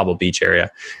 Sauble Beach area.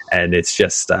 And it's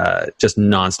just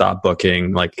nonstop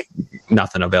booking, like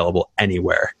nothing available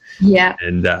anywhere. Yeah.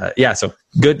 And, so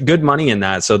good money in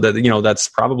that. So that, that's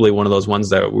probably one of those ones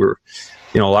that we're,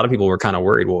 a lot of people were kind of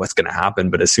worried, well, what's going to happen?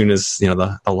 But as soon as,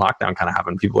 the lockdown kind of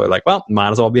happened, people are like, well, might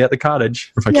as well be at the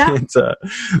cottage. If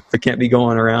I can't be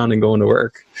going around and going to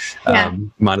work,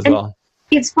 might as well.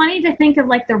 It's funny to think of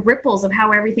like the ripples of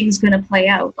how everything's going to play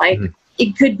out. Like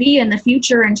it could be in the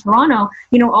future in Toronto,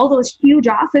 all those huge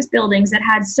office buildings that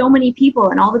had so many people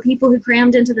and all the people who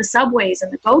crammed into the subways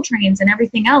and the GO trains and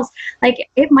everything else. Like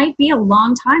it might be a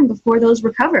long time before those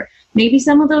recover. Maybe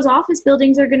some of those office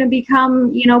buildings are going to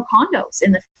become, condos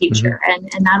in the future,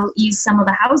 and that'll ease some of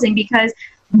the housing, because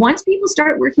once people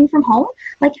start working from home,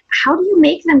 like how do you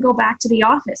make them go back to the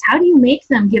office? How do you make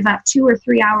them give up 2 or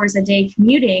 3 hours a day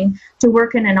commuting to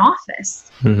work in an office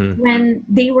when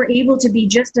they were able to be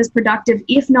just as productive,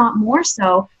 if not more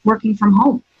so, working from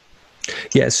home?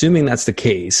 Yeah, assuming that's the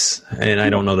case, and I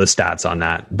don't know the stats on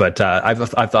that, but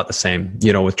I've thought the same.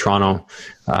 With Toronto,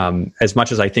 as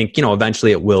much as I think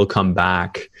eventually it will come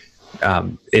back,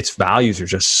 its values are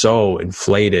just so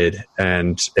inflated,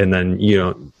 and then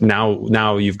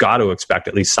now you've got to expect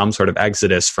at least some sort of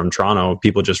exodus from Toronto.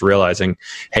 People just realizing,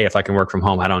 hey, if I can work from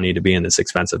home, I don't need to be in this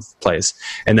expensive place.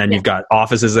 And then you've got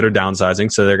offices that are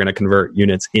downsizing, so they're going to convert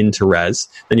units into res.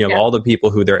 Then you have all the people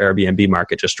who their Airbnb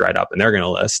market just dried up, and they're going to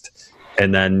list.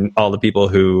 And then all the people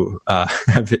who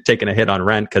have taken a hit on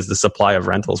rent because the supply of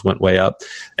rentals went way up,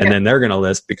 and then they're going to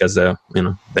list because they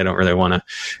don't really want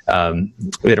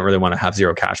to have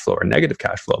zero cash flow or negative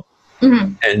cash flow.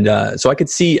 And so I could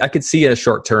see a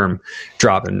short term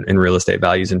drop in real estate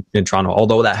values in Toronto,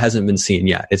 although that hasn't been seen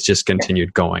yet. It's just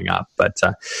continued going up. But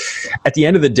at the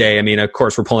end of the day, of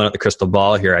course, we're pulling out the crystal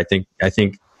ball here. I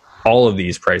think all of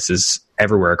these prices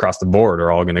everywhere across the board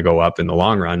are all going to go up in the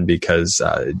long run because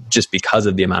of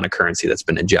the amount of currency that's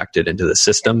been injected into the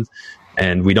system.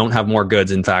 And we don't have more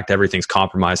goods. In fact, everything's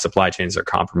compromised. Supply chains are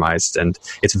compromised, and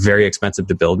it's very expensive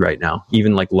to build right now.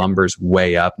 Even like lumber's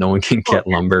way up. No one can get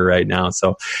lumber right now.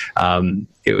 So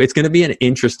it's going to be an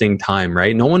interesting time,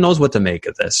 right? No one knows what to make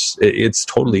of this. It's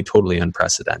totally, totally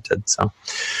unprecedented. So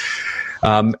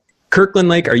Kirkland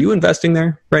Lake, are you investing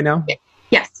there right now?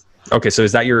 Yes. Okay, so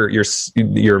is that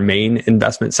your main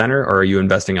investment center, or are you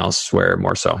investing elsewhere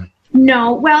more so?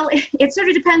 No, well, it sort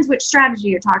of depends which strategy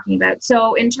you're talking about.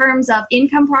 So in terms of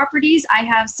income properties, I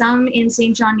have some in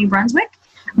St. John, New Brunswick,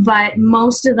 but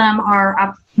most of them are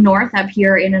up north, up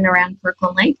here in and around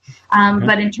Kirkland Lake.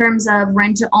 But in terms of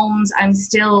rent-to-owns, I'm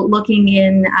still looking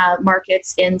in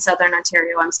markets in Southern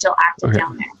Ontario. I'm still active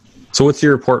down there. So what's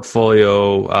your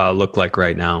portfolio look like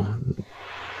right now?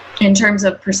 In terms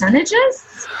of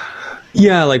percentages?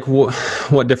 Yeah, like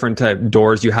what different type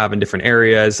doors you have in different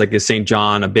areas? Like is St.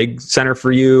 John a big center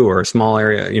for you, or a small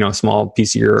area, a small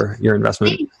piece of your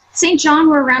investment? St. John,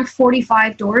 we're around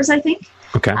 45 doors, I think.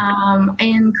 Okay.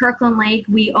 In Kirkland Lake,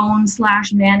 we own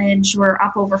 / manage. We're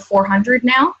up over 400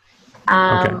 now.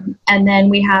 And then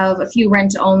we have a few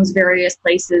rent-to-owns, various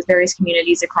places, various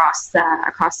communities across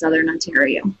Southern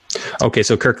Ontario. Okay,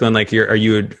 so Kirkland Lake, are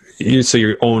you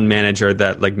your own manager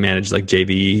that manage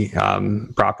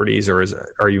JV properties, or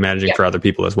are you managing for other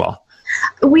people as well?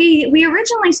 We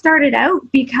originally started out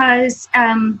because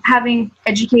having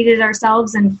educated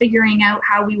ourselves and figuring out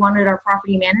how we wanted our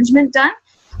property management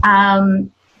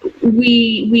done,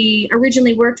 we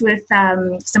originally worked with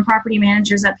some property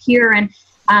managers up here, and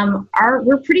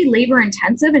we're pretty labor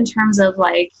intensive in terms of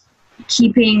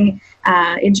keeping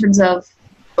in terms of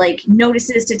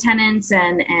notices to tenants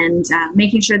and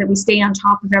making sure that we stay on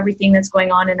top of everything that's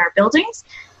going on in our buildings.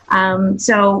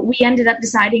 So we ended up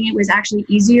deciding it was actually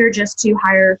easier just to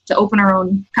open our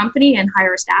own company and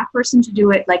hire a staff person to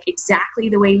do it like exactly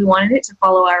the way we wanted it, to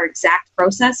follow our exact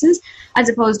processes, as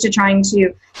opposed to trying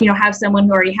to, have someone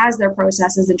who already has their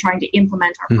processes and trying to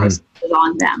implement our processes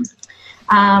on them.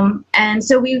 And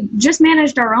so we just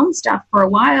managed our own stuff for a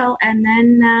while, and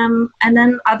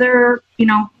then other,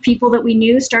 people that we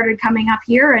knew started coming up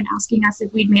here and asking us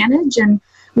if we'd manage, and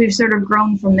we've sort of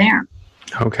grown from there.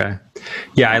 Okay.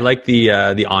 Yeah, I like the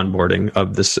onboarding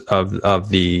of this of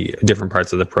the different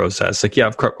parts of the process. Like, yeah,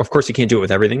 of course you can't do it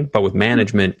with everything, but with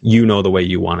management, the way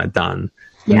you want it done.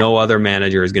 Yeah. No other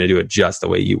manager is going to do it just the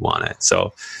way you want it.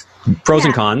 So pros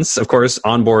and cons, of course,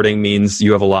 onboarding means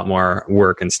you have a lot more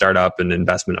work and startup and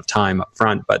investment of time up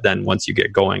front. But then once you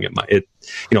get going,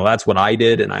 that's what I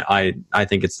did. And I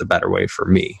think it's the better way for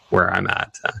me where I'm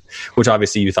at, which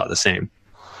obviously you thought the same.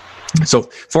 So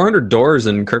 400 doors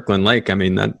in Kirkland Lake. I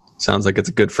mean, that sounds like it's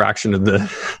a good fraction of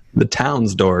the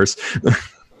town's doors.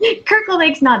 Kirkland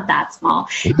Lake's not that small.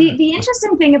 The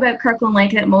interesting thing about Kirkland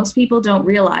Lake that most people don't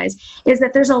realize is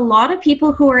that there's a lot of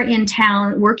people who are in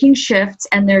town working shifts,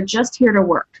 and they're just here to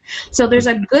work. So there's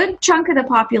a good chunk of the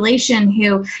population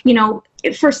who,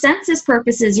 for census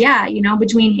purposes,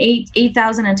 between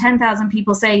 8,000 and 10,000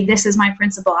 people say this is my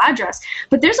principal address.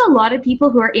 But there's a lot of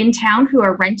people who are in town who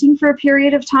are renting for a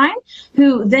period of time,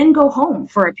 who then go home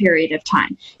for a period of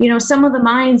time. Some of the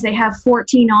mines, they have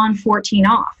 14 on, 14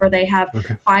 off, or they have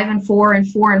 5 and 4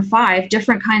 and 4 and 5,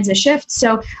 different kinds of shifts.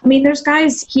 So, I mean, there's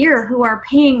guys here who are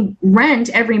paying rent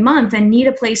every month and need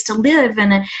a place to live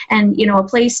and a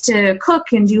place to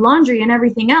cook and do laundry and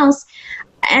everything else.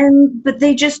 But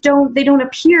they just don't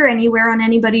appear anywhere on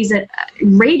anybody's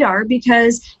radar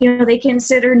because, they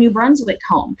consider New Brunswick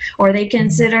home, or they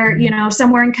consider,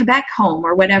 somewhere in Quebec home,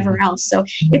 or whatever else. So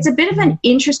it's a bit of an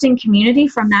interesting community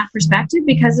from that perspective,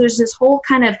 because there's this whole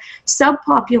kind of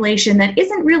subpopulation that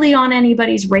isn't really on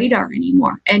anybody's radar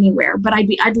anywhere. But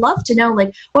I'd love to know,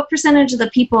 like, what percentage of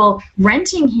the people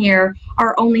renting here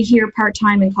are only here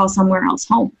part-time and call somewhere else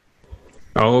home?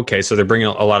 Oh, okay. So they're bringing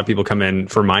a lot of people come in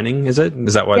for mining, is it?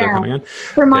 Is that why they're coming in?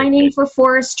 For mining, for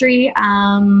forestry.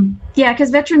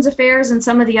 Because Veterans Affairs and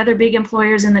some of the other big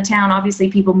employers in the town,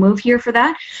 obviously people move here for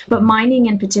that. But mining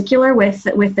in particular with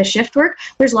the shift work,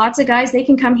 there's lots of guys, they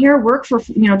can come here, work for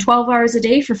 12 hours a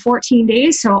day for 14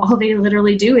 days. So all they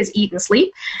literally do is eat and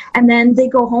sleep, and then they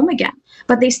go home again.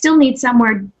 But they still need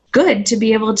somewhere good to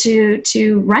be able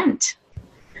to rent.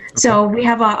 So we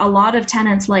have a lot of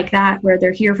tenants like that, where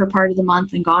they're here for part of the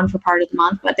month and gone for part of the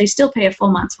month, but they still pay a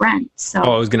full month's rent. So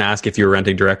I was going to ask if you were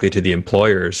renting directly to the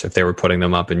employers, if they were putting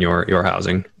them up in your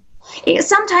housing.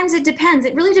 Sometimes it depends.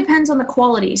 It really depends on the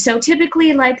quality. So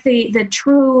typically, like the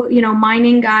true,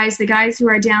 mining guys, the guys who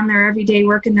are down there every day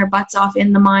working their butts off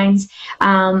in the mines,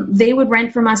 they would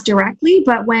rent from us directly.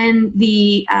 But when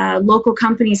the local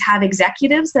companies have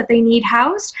executives that they need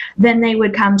housed, then they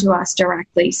would come to us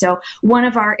directly. So one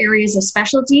of our areas of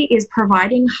specialty is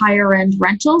providing higher end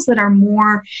rentals that are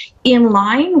more in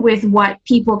line with what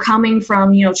people coming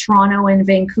from, Toronto and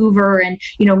Vancouver and,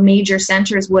 major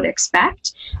centers would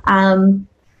expect.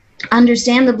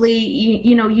 Understandably,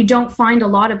 you don't find a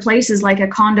lot of places like a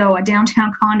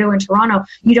downtown condo in Toronto.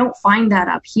 You don't find that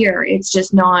up here. It's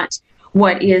just not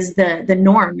what is the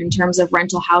norm in terms of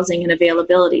rental housing and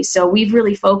availability. So we've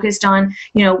really focused on,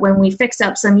 when we fix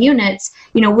up some units,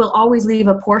 we'll always leave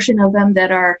a portion of them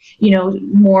that are,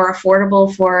 more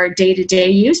affordable for day-to-day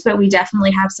use, but we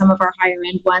definitely have some of our higher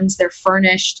end ones. They're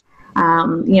furnished,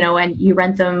 and you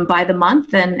rent them by the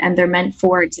month, and they're meant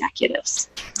for executives.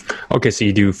 Okay, so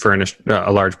you do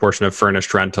a large portion of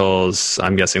furnished rentals.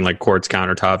 I'm guessing like quartz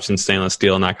countertops and stainless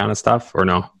steel and that kind of stuff, or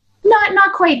no?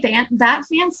 Not quite that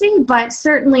fancy, but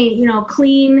certainly,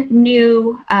 clean,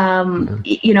 new,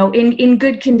 in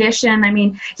good condition. I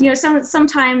mean,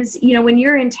 sometimes, when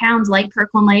you're in towns like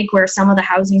Kirkland Lake, where some of the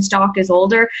housing stock is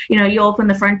older, you open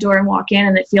the front door and walk in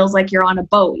and it feels like you're on a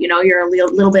boat. You're a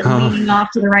little bit leaning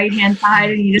off to the right-hand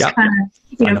side, and you just kind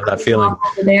of, I know that feeling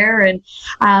over there. And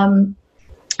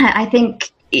I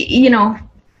think,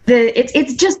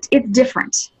 it's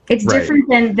different. It's different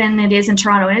than it is in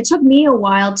Toronto. And it took me a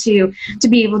while to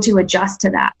be able to adjust to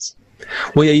that.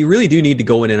 Well, yeah, you really do need to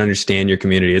go in and understand your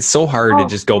community. It's so hard to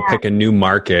just go pick a new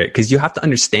market, because you have to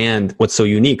understand what's so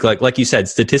unique. Like you said,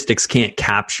 statistics can't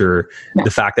capture the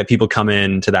fact that people come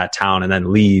into that town and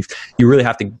then leave. You really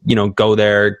have to, go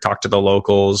there, talk to the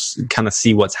locals, kind of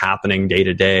see what's happening day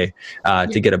to day,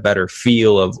 to get a better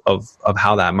feel of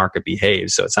how that market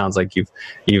behaves. So it sounds like you've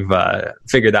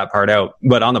figured that part out.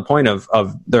 But on the point of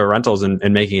the rentals and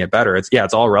making it better,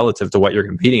 it's all relative to what you're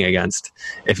competing against.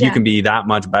 If you can be that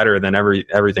much better than and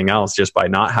everything else just by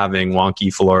not having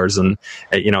wonky floors and,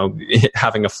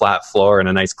 having a flat floor and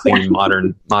a nice, clean,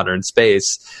 modern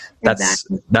space.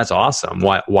 That's awesome.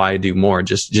 Why do more?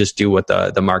 Just do what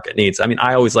the market needs. I mean,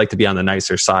 I always like to be on the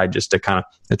nicer side just to kind of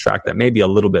attract that maybe a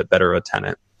little bit better a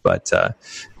tenant, but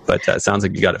it sounds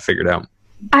like you got it figured out.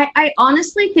 I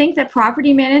honestly think that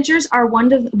property managers are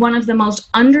one of the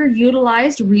most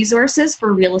underutilized resources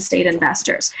for real estate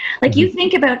investors. Like, you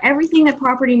think about everything that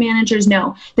property managers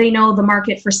know. They know the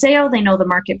market for sale. They know the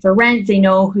market for rent. They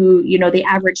know who, the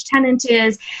average tenant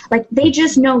is. Like, they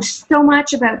just know so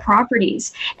much about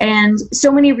properties. And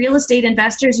so many real estate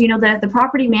investors, the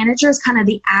property manager is kind of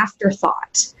the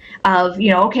afterthought of,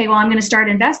 okay, well, I'm going to start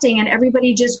investing. And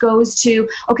everybody just goes to,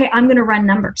 okay, I'm going to run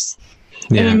numbers.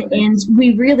 Yeah. And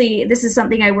we really, this is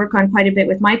something I work on quite a bit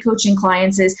with my coaching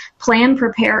clients, is plan,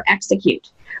 prepare, execute.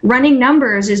 Running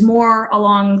numbers is more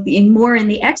in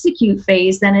the execute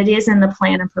phase than it is in the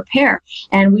plan and prepare.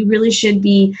 And we really should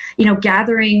be,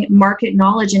 gathering market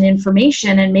knowledge and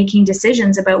information and making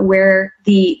decisions about where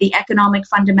the economic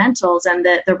fundamentals and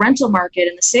the rental market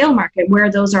and the sale market,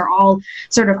 where those are all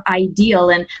sort of ideal.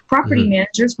 And property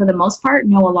managers, for the most part,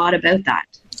 know a lot about that.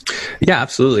 Yeah,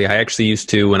 absolutely. I actually used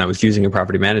to, when I was using a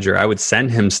property manager, I would send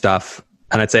him stuff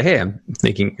and I'd say, hey, I'm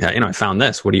thinking, I found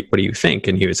this. What do you think?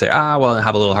 And he would say, well, I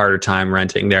have a little harder time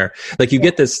renting there. Like, you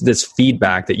get this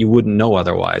feedback that you wouldn't know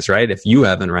otherwise, right? If you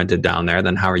haven't rented down there,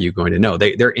 then how are you going to know?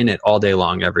 They're in it all day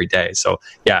long, every day. So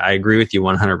yeah, I agree with you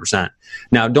 100%.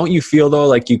 Now, don't you feel though,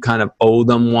 like you kind of owe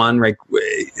them one, right?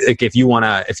 Like if you want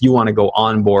to go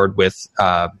on board with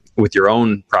your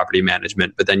own property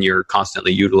management, but then you're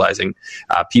constantly utilizing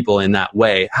people in that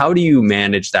way. How do you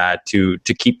manage that to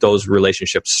keep those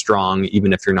relationships strong,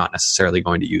 even if you're not necessarily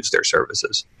going to use their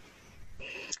services?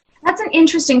 That's an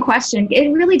interesting question. It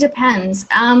really depends.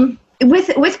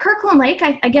 With Kirkland Lake,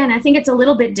 I think it's a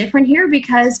little bit different here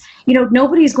because,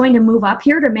 nobody's going to move up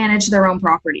here to manage their own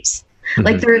properties.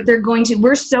 Like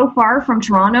we're so far from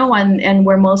Toronto and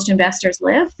where most investors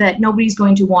live that nobody's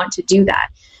going to want to do that.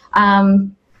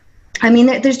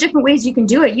 There's different ways you can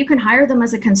do it. You can hire them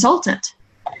as a consultant.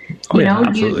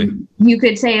 Absolutely. You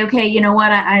could say, okay, you know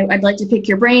what, I'd like to pick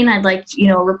your brain. I'd like,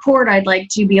 a report. I'd like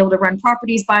to be able to run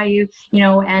properties by you,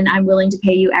 and I'm willing to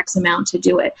pay you X amount to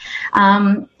do it.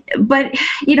 But,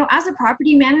 as a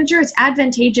property manager, it's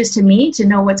advantageous to me to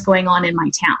know what's going on in my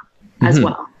town as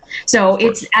well. So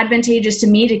it's advantageous to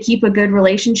me to keep a good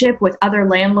relationship with other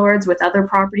landlords, with other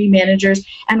property managers,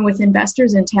 and with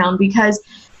investors in town, because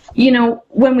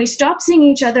when we stop seeing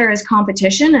each other as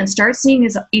competition and start seeing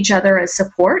each other as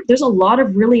support, there's a lot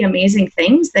of really amazing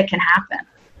things that can happen.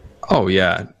 Oh,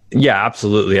 yeah. Yeah,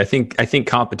 absolutely. I think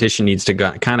competition needs to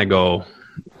kind of go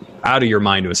out of your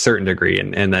mind to a certain degree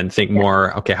and then think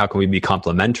more, okay, how can we be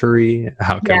complementary?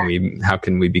 How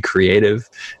can we be creative?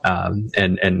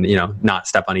 And not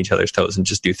step on each other's toes and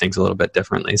just do things a little bit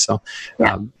differently. So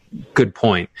good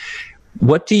point.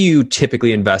 What do you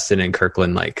typically invest in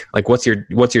Kirkland Lake? Like, what's your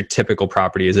typical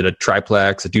property? Is it a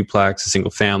triplex, a duplex, a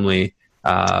single family,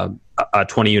 a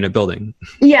 20-unit building?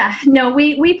 Yeah, no,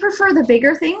 we prefer the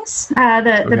bigger things,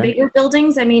 the bigger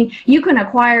buildings. I mean, you can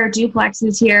acquire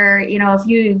duplexes here. I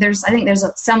think there's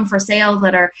some for sale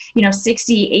that are,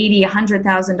 $60,000, $80,000,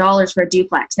 $100,000 for a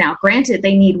duplex. Now, granted,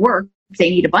 they need work. They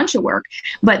need a bunch of work,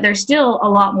 but they're still a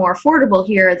lot more affordable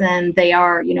here than they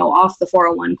are, off the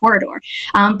 401 corridor.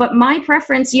 But my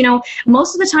preference,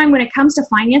 most of the time when it comes to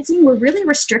financing, we're really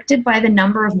restricted by the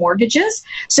number of mortgages.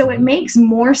 So it makes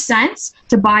more sense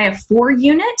to buy a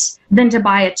 4-unit than to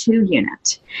buy a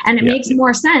 2-unit. And it makes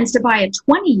more sense to buy a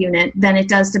 20-unit than it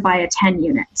does to buy a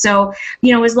 10-unit. So,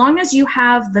 as long as you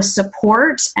have the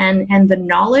support and the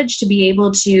knowledge to be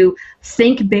able to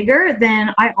think bigger,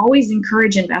 then I always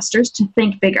encourage investors to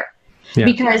think bigger. Yeah.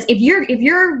 Because if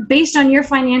you're based on your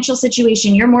financial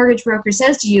situation, your mortgage broker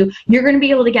says to you, you're going to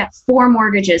be able to get 4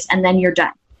 mortgages and then you're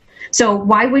done. So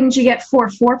why wouldn't you get 4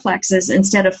 fourplexes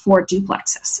instead of 4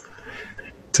 duplexes?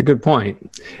 It's a good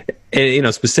point.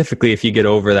 And, specifically if you get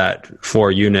over that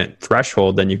 4-unit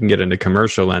threshold, then you can get into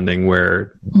commercial lending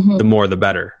where the more the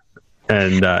better.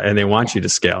 And they want you to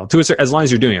scale as long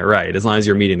as you're doing it right, as long as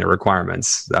you're meeting the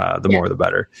requirements, the more the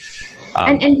better.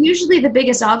 And usually the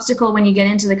biggest obstacle when you get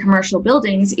into the commercial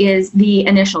buildings is the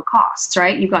initial costs,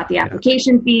 right? You've got the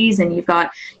application fees and you've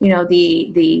got,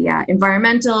 the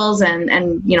environmentals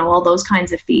and all those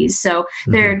kinds of fees. So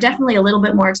they're definitely a little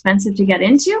bit more expensive to get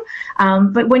into.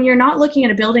 But when you're not looking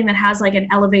at a building that has like an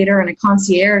elevator and a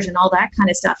concierge and all that kind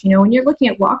of stuff, when you're looking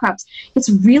at walk-ups, it's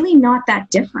really not that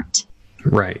different.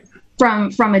 Right.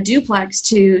 From a duplex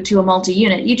to a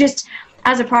multi-unit.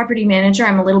 As a property manager,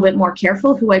 I'm a little bit more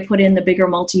careful who I put in the bigger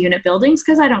multi-unit buildings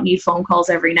because I don't need phone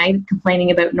calls every night complaining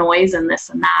about noise and this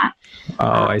and that.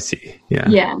 Oh, I see. Yeah.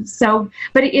 Yeah. So,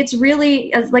 but it's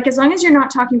really like, as long as you're not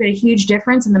talking about a huge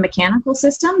difference in the mechanical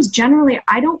systems, generally,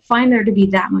 I don't find there to be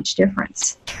that much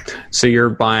difference. So you're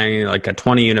buying like a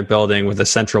 20-unit building with a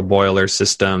central boiler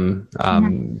system.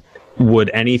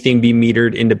 Would anything be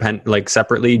metered independent, like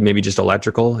separately? Maybe just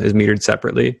electrical is metered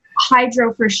separately?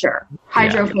 Hydro for sure.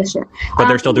 For sure. But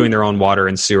they're still doing their own water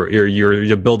and sewer.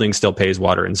 Your building still pays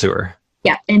water and sewer.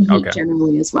 Yeah, and heat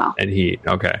generally as well. And heat,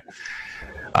 okay.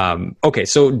 Okay,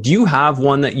 so do you have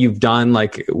one that you've done?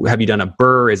 Like, have you done a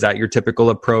BRRRR? Is that your typical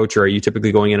approach, or are you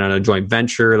typically going in on a joint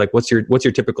venture? Like, what's your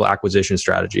typical acquisition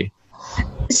strategy?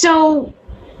 So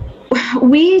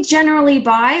we generally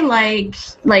buy like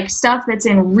stuff that's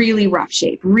in really rough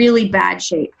shape, really bad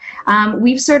shape.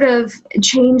 We've sort of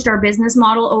changed our business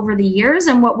model over the years,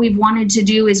 and what we've wanted to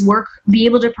do is be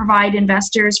able to provide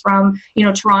investors from,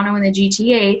 Toronto and the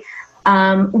GTA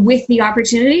with the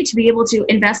opportunity to be able to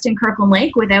invest in Kirkland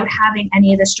Lake without having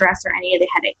any of the stress or any of the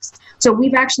headaches. So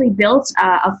we've actually built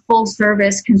a full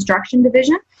service construction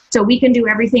division. So we can do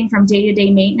everything from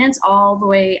day-to-day maintenance all the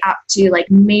way up to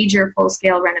like major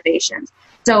full-scale renovations.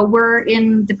 So we're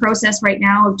in the process right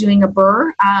now of doing a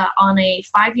BRRRR on a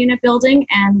 5-unit building,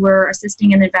 and we're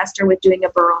assisting an investor with doing a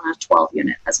BRRRR on a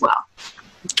 12-unit as well.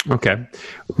 Okay.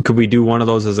 Could we do one of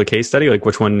those as a case study? Like,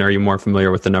 which one are you more familiar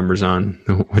with the numbers on?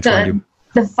 The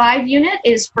 5-unit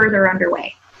is further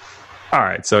underway. All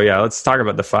right. So yeah, let's talk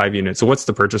about the 5-unit. So what's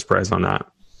the purchase price on that?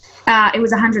 It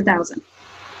was $100,000.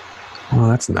 Well,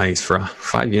 that's nice for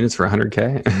 5 units for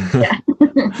 $100K. Yeah.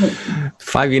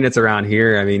 5 units around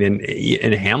here. I mean,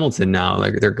 in Hamilton now,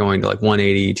 like they're going to like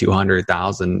 180,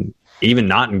 200,000, even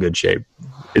not in good shape.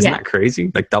 Isn't that crazy?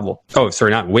 Like double. Oh,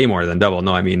 sorry, not way more than double.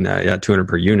 No, I mean, 200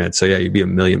 per unit. So yeah, you'd be $1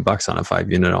 million on a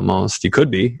 5-unit almost. You could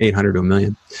be 800 to $1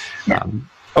 million. Yeah.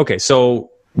 Okay.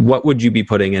 So what would you be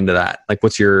putting into that? Like,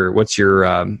 what's your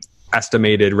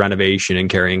estimated renovation and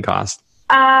carrying cost?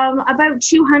 About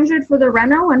 200 for the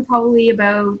reno, and probably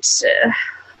about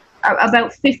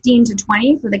 15 to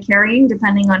 20 for the carrying,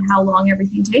 depending on how long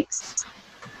everything takes.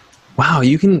 Wow,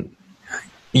 you can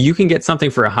get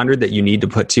something for 100 that you need to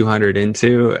put 200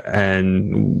 into,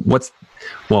 and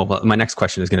my next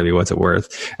question is going to be what's it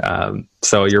worth?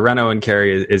 So your reno and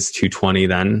carry is 220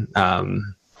 then,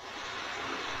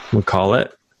 we'll call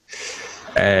it.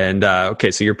 And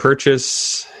okay, so your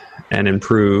purchase and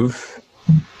improve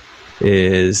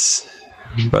is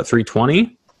about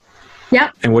 320.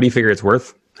 Yep. And what do you figure it's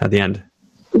worth at the end?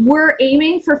 We're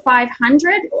aiming for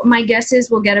 500. My guess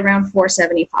is we'll get around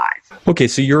 475. Okay,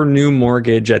 so your new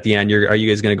mortgage at the end, are you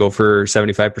guys going to go for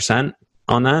 75%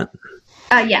 on that?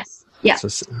 Yes. Yeah. So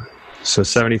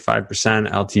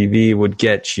 75% LTV would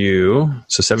get you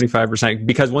 75%,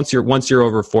 because once you're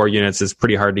over 4 units, it's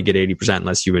pretty hard to get 80%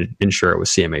 unless you would insure it with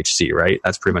CMHC, right?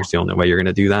 That's pretty much the only way you're going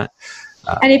to do that.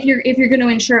 And if you're going to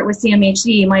insure it with CMHC,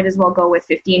 you might as well go with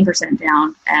 15%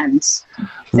 down and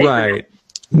right.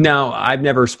 Now, I've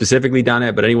never specifically done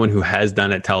it, but anyone who has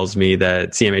done it tells me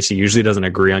that CMHC usually doesn't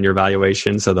agree on your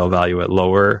valuation, so they'll value it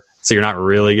lower. So you're not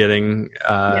really getting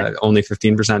only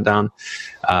 15% down.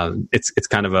 It's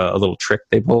kind of a little trick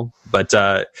they pull, but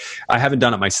I haven't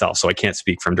done it myself, so I can't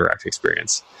speak from direct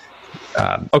experience.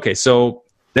 Okay, so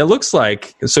it looks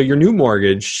like your new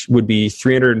mortgage would be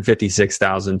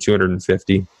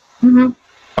 $356,250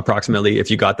 approximately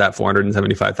if you got that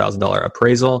 $475,000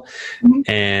 appraisal,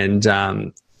 and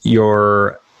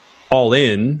you're all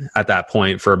in at that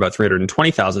point for about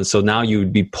 $320,000. So now you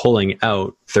would be pulling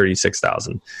out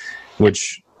 $36,000,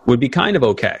 which would be kind of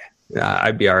okay.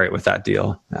 I'd be all right with that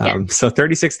deal. So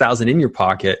 $36,000 in your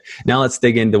pocket. Now let's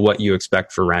dig into what you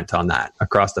expect for rent on that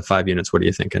across the 5 units. What are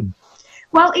you thinking?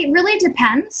 Well, it really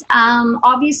depends.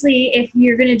 Obviously, if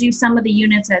you're going to do some of the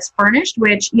units as furnished,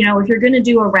 which, if you're going to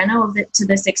do a reno of it to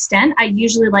this extent, I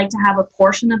usually like to have a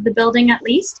portion of the building at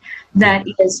least that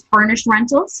is furnished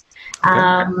rentals.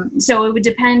 So it would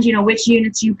depend, which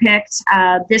units you picked.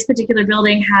 This particular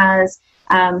building has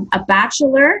a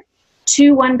bachelor,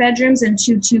 2 1-bedrooms, and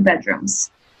 2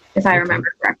 2-bedrooms, if I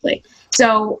remember correctly.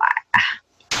 So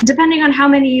depending on how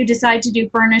many you decide to do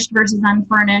furnished versus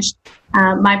unfurnished,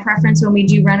 my preference when we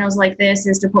do renos like this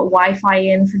is to put Wi-Fi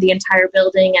in for the entire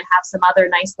building and have some other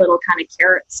nice little kind of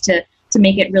carrots to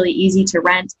make it really easy to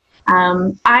rent.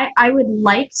 I would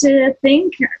like to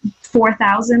think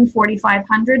 4,000,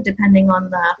 4,500, depending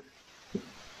on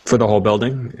for the whole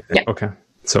building? Yeah. Okay.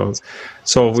 So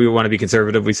if we want to be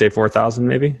conservative, we say 4,000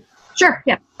 maybe? Sure,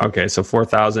 yeah. Okay, so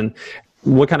 4,000.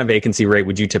 What kind of vacancy rate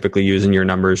would you typically use in your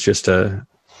numbers just to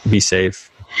be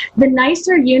safe? The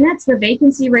nicer units, the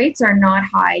vacancy rates are not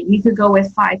high. You could go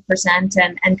with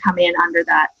 5% and come in under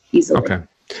that easily. Okay.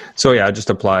 So yeah, just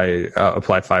apply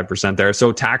 5% there.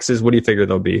 So taxes, what do you figure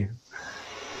they'll be?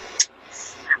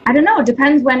 I don't know. It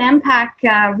depends when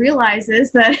MPAC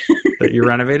realizes that that you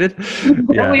renovated.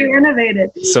 That we renovated.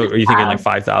 So are you thinking like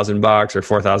 $5,000 or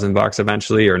 $4,000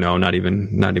 eventually, or no? Not even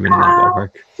in that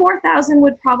ballpark. 4,000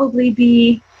 would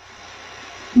probably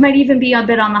might even be a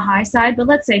bit on the high side, but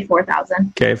let's say 4,000.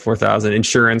 Okay, 4,000.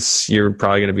 Insurance, you're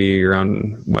probably going to be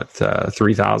around what,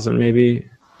 3,000 maybe?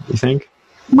 You think?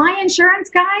 My insurance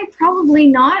guy, probably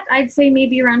not. I'd say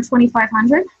maybe around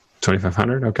 2,500.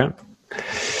 2,500. Okay.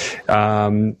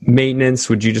 Maintenance,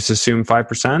 would you just assume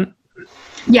 5%?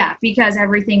 Yeah, because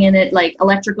everything in it, like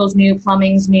electrical's new,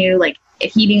 plumbing's new, like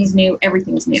heating's new,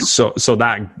 everything's new. So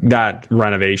that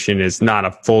renovation is not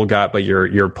a full gut, but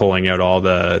you're pulling out all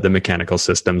the mechanical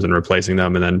systems and replacing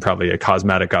them, and then probably a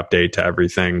cosmetic update to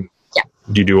everything. Yeah.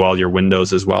 Do you do all your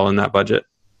windows as well in that budget?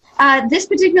 This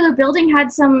particular building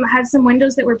had some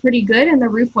windows that were pretty good, and the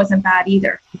roof wasn't bad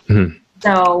either. Mm-hmm.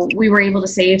 So we were able to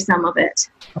save some of it.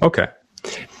 Okay.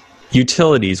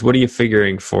 Utilities, what are you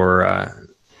figuring for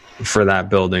that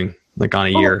building, like on a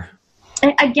year?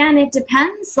 Again, it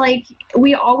depends. Like,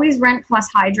 we always rent plus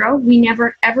hydro. We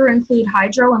never ever include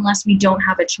hydro unless we don't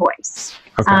have a choice.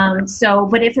 Okay.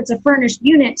 But if it's a furnished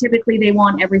unit, typically they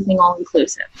want everything all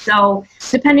inclusive. So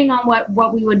depending on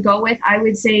what we would go with, I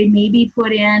would say maybe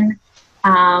put in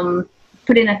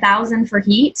 1,000 for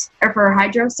heat or for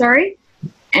hydro. Sorry,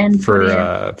 and for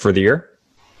the year.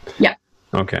 Yeah.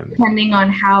 Okay. Depending on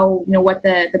how, what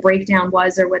the breakdown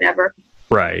was or whatever.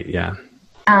 Right. Yeah.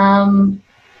 And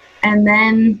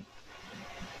then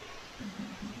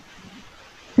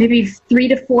maybe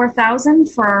 3,000 to 4,000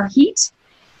 for heat.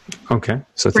 Okay.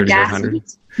 So 3,500.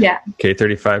 Yeah. Okay.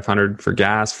 3,500 for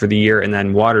gas for the year. And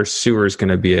then water sewer is going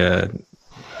to be a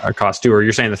cost too, or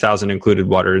you're saying the 1,000 included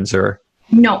water and sewer?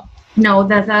 No, the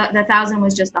 1,000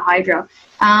 was just the hydro.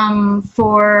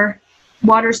 For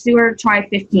water sewer, try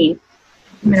 15.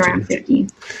 I'm around 15.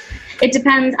 It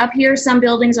depends. Up here, some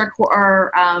buildings are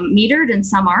metered and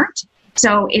some aren't.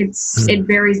 So it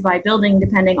varies by building,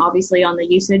 depending obviously on the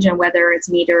usage and whether it's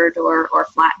metered or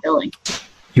flat billing.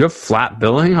 You have flat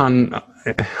billing on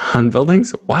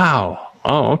buildings? Wow.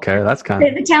 Oh, okay. That's kind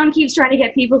of... The town keeps trying to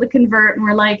get people to convert, and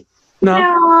we're like,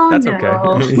 no, that's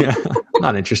okay. Yeah,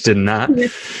 not interested in that.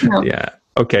 No. Yeah.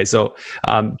 Okay, so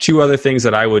two other things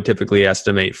that I would typically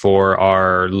estimate for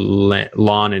are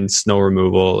lawn and snow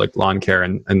removal, like lawn care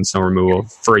and snow removal.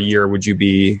 For a year, would you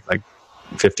be like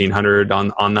 1,500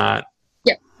 on that?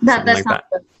 Yeah, that's like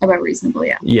about reasonable,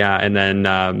 yeah. Yeah, and then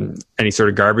any sort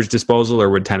of garbage disposal, or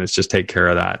would tenants just take care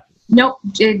of that? Nope,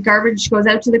 garbage goes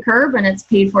out to the curb and it's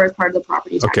paid for as part of the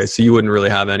property tax. Okay, so you wouldn't really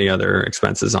have any other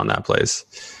expenses on that place.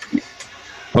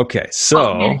 Okay,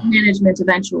 so... management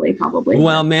eventually, probably.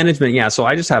 Well, management, yeah. So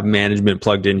I just have management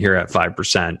plugged in here at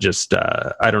 5%. Just,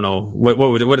 I don't know,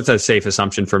 what is a safe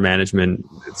assumption for management?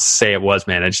 Say it was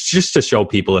managed, just to show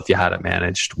people if you had it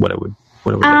managed, what it would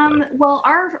look like. Well,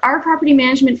 our property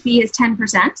management fee is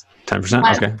 10%.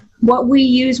 10%, okay. What we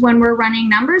use when we're running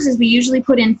numbers is we usually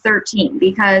put in 13,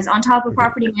 because on top of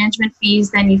property management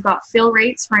fees, then you've got fill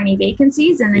rates for any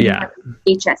vacancies, and then you've got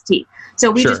HST. So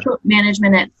we just put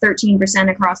management at 13%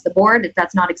 across the board.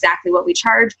 That's not exactly what we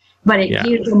charge, but it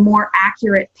gives a more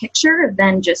accurate picture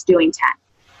than just doing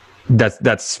 10.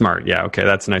 That's smart. Yeah. Okay.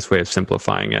 That's a nice way of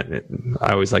simplifying it.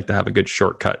 I always like to have a good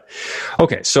shortcut.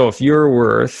 Okay. So if you're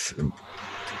worth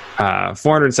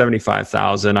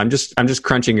 475,000, I'm just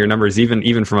crunching your numbers,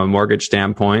 even from a mortgage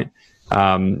standpoint.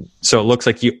 So it looks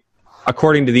like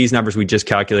according to these numbers we just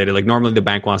calculated, like normally the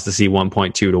bank wants to see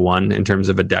 1.2 to 1 in terms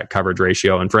of a debt coverage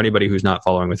ratio. And for anybody who's not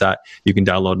following with that, you can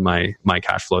download my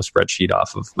cash flow spreadsheet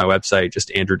off of my website,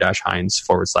 just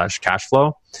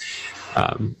andrew-hines/cashflow.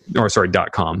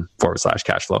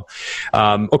 .com/cashflow.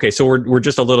 Okay. So we're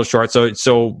just a little short.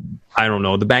 So I don't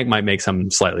know, the bank might make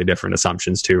some slightly different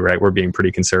assumptions too, right? We're being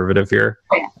pretty conservative here.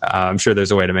 I'm sure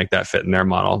there's a way to make that fit in their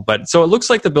model, but so it looks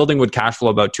like the building would cash flow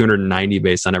about 290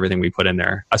 based on everything we put in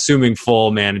there, assuming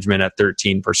full management at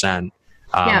 13%.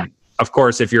 Of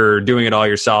course, if you're doing it all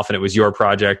yourself and it was your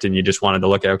project and you just wanted to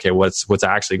look at, okay, what's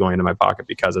actually going into my pocket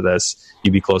because of this,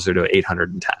 you'd be closer to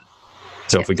 810.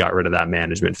 So if we got rid of that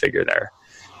management figure there.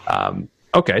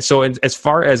 Okay, so as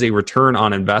far as a return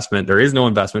on investment, there is no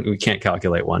investment. We can't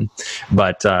calculate one.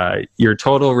 But your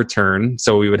total return,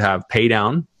 so we would have pay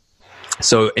down.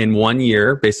 So in 1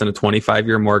 year, based on a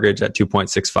 25-year mortgage at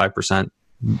 2.65%,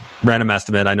 random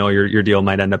estimate, I know your deal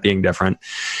might end up being different.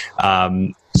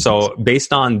 So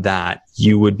based on that,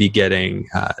 you would be getting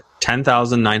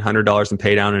 $10,900 in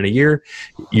pay down in a year.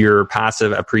 Your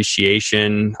passive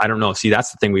appreciation, I don't know. See,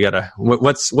 that's the thing.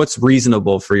 What's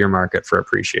reasonable for your market for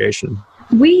appreciation?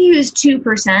 We use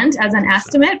 2% as an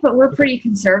estimate, but we're pretty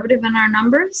conservative in our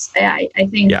numbers. I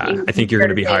think. Yeah, I think you're going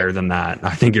to be higher than that.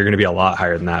 I think you're going to be a lot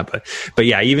higher than that. But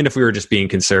yeah, even if we were just being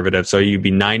conservative, so you'd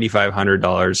be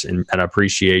 $9,500 in at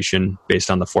appreciation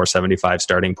based on the 475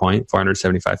 starting point,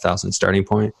 475,000 starting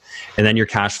point, and then your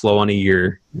cash flow on a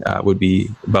year would be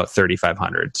about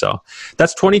 3,500. So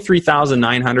that's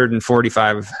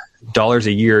 $23,945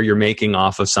 a year you're making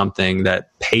off of something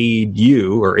that paid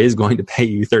you or is going to pay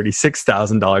you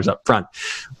 $36,000 up front,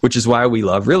 which is why we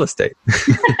love real estate.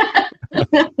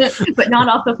 But not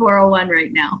off the 401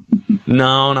 right now.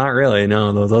 No, not really.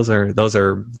 No, those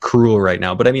are cruel right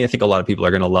now. But I mean, I think a lot of people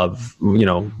are going to love,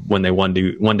 when they one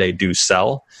day do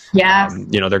sell. Yeah.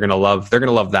 They're going to love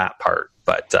that part.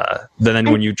 But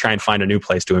then when you try and find a new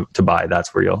place to buy,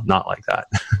 that's where you'll not like that.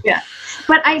 Yeah.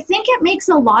 But I think it makes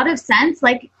a lot of sense.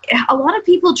 Like, a lot of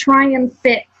people try and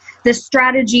fit the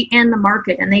strategy and the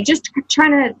market, and they just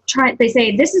they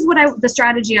say, this is the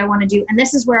strategy I want to do, and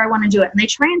this is where I want to do it. And they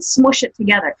try and smush it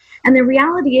together. And the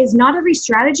reality is not every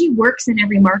strategy works in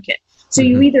every market. So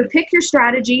you either pick your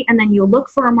strategy and then you look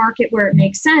for a market where it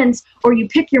makes sense, or you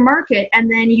pick your market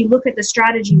and then you look at the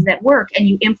strategies that work and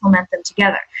you implement them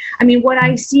together. I mean, what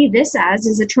I see this as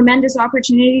is a tremendous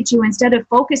opportunity to, instead of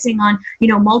focusing on,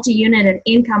 multi-unit and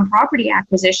income property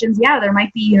acquisitions, there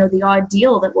might be, the odd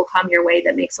deal that will come your way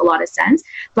that makes a lot of sense.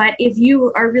 But if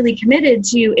you are really committed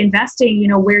to investing,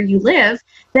 where you live,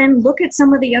 then look at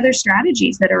some of the other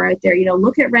strategies that are out there.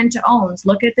 Look at rent to owns,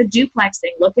 look at the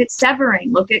duplexing, look at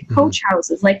severing, look at coach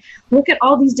houses, look at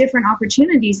all these different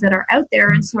opportunities that are out there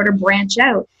and sort of branch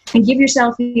out and give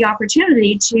yourself the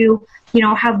opportunity to,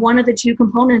 have one of the two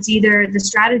components, either the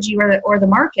strategy or the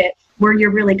market, where you're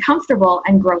really comfortable,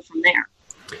 and grow from there.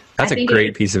 That's a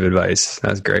great piece of advice.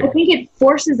 That's great. I think it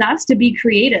forces us to be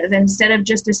creative instead of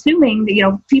just assuming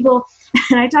that, people,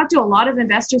 and I talk to a lot of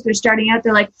investors, they're starting out,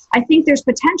 they're like, I think there's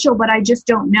potential, but I just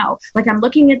don't know. Like, I'm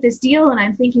looking at this deal and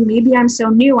I'm thinking, maybe I'm so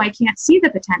new, I can't see the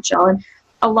potential. And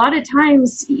a lot of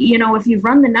times, if you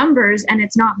run the numbers and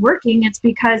it's not working, it's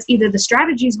because either the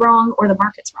strategy's wrong or the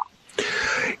market's wrong.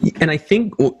 And I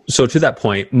think, so to that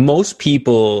point, most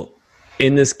people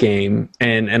in this game,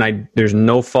 and there's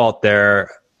no fault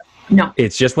there. No.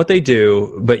 It's just what they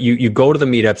do. But you go to the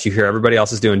meetups, you hear everybody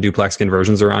else is doing duplex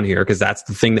conversions around here because that's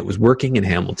the thing that was working in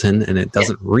Hamilton, and it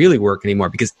doesn't really work anymore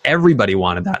because everybody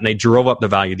wanted that, and they drove up the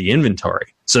value of the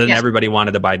inventory. So then everybody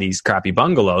wanted to buy these crappy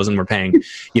bungalows, and we're paying,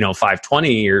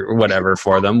 $520 or whatever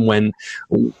for them when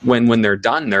they're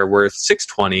done, they're worth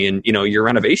 $620, and your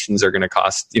renovations are going to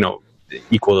cost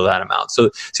equal to that amount. So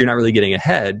you're not really getting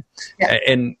ahead,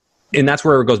 and that's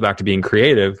where it goes back to being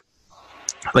creative.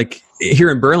 Like here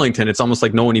in Burlington, it's almost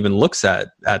like no one even looks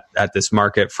at this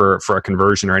market for a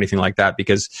conversion or anything like that,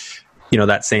 because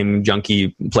that same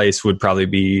junky place would probably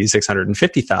be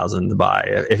 $650,000 to buy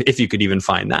if you could even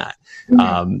find that.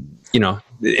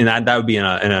 And that would be in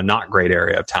a not great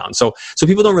area of town. So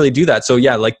people don't really do that. So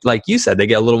yeah, like you said, they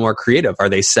get a little more creative. Are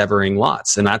they severing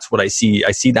lots? And that's what I see.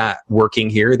 I see that working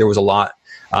here. There was a lot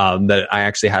that I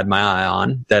actually had my eye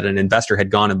on, that an investor had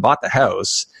gone and bought the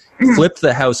house, flipped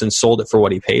the house and sold it for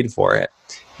what he paid for it.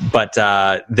 But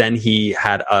then he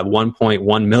had a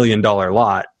 $1.1 million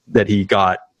lot that he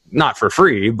got not for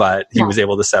free, but he was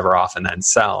able to sever off and then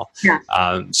sell. Yeah.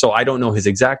 So I don't know his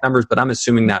exact numbers, but I'm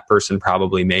assuming that person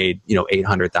probably made,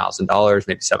 $800,000,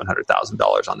 maybe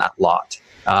 $700,000 on that lot.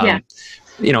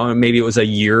 Maybe it was a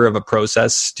year of a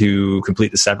process to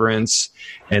complete the severance,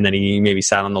 and then he maybe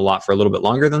sat on the lot for a little bit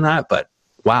longer than that. But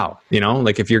wow,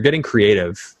 if you're getting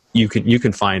creative, you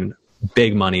can find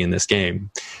big money in this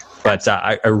game. But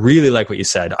I really like what you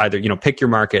said. Either pick your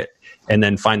market and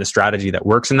then find the strategy that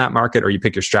works in that market, or you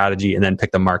pick your strategy and then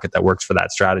pick the market that works for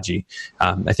that strategy.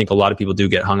 I think a lot of people do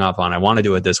get hung up on, I want to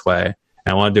do it this way, and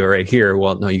I want to do it right here.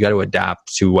 Well, no, you got to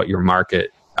adapt to what your market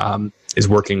is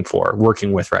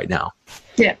working with right now.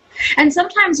 Yeah. And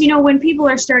sometimes, when people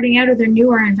are starting out or they're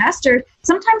newer investors,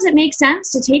 sometimes it makes sense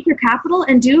to take your capital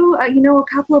and do, a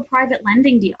couple of private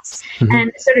lending deals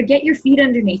and sort of get your feet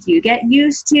underneath you, get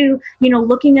used to,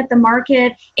 looking at the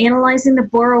market, analyzing the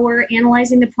borrower,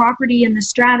 analyzing the property and the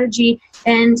strategy.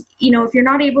 And, if you're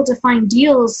not able to find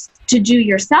deals to do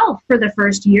yourself for the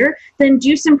first year, then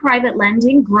do some private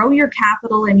lending, grow your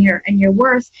capital and your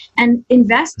worth, and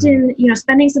invest in,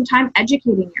 spending some time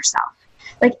educating yourself.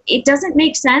 like, it doesn't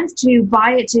make sense to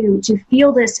buy it to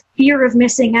feel this fear of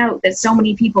missing out that so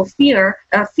many people feel,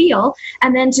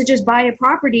 and then to just buy a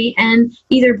property and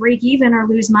either break even or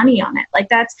lose money on it. Like,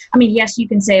 that's, I mean, yes, you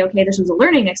can say, okay, this was a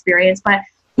learning experience, but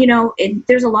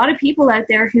there's a lot of people out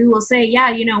there who will say, yeah,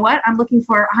 you know what, I'm looking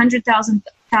for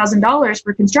 $100,000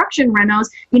 for construction renos.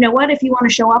 You know what, if you want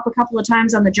to show up a couple of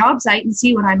times on the job site and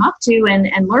see what I'm up to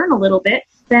and learn a little bit,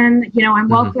 then, I'm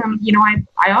welcome.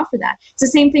 I offer that. It's the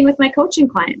same thing with my coaching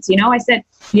clients. I said,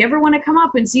 if you ever want to come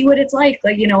up and see what it's like,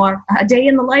 a day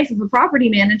in the life of a property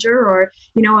manager or,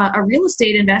 a real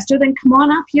estate investor, then come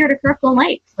on up here to Kirkland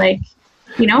Lake. Like,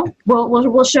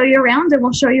 we'll show you around and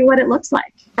we'll show you what it looks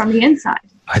like from the inside.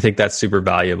 I think that's super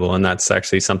valuable. And that's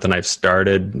actually something I've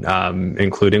started,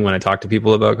 including when I talk to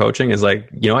people about coaching, is like,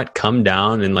 come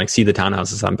down and like see the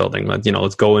townhouses I'm building.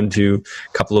 Let's go into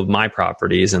a couple of my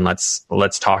properties and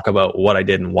let's talk about what I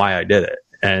did and why I did it.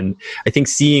 And I think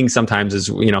seeing sometimes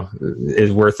is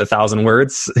worth 1,000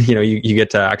 words. You get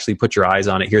to actually put your eyes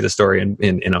on it, hear the story, and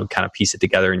kind of piece it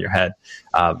together in your head.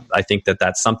 I think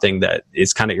that's something that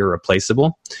is kind of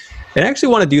irreplaceable. And I actually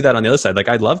want to do that on the other side. Like,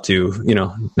 I'd love to,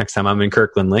 next time I'm in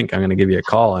Kirkland Lake, I'm going to give you a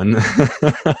call. And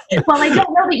well, I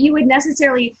don't know that you would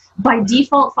necessarily by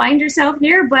default find yourself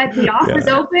here, but the office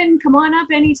open. Come on up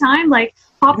anytime. Like,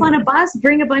 hop on a bus,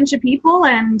 bring a bunch of people,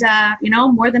 and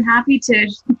more than happy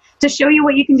to show you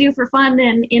what you can do for fun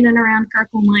in and around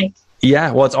Kirkland Lake.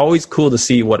 Yeah, well, it's always cool to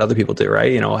see what other people do,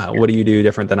 right? What do you do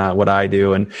different than what I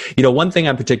do? And, one thing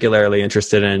I'm particularly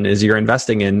interested in is you're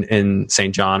investing in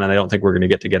St. John, and I don't think we're going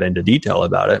to get into detail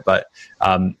about it, but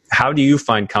how do you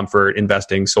find comfort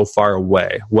investing so far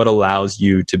away? What allows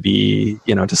you to be,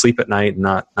 to sleep at night and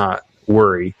not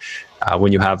worry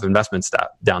when you have investments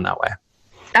down that way?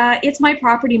 It's my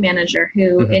property manager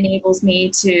who enables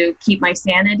me to keep my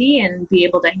sanity and be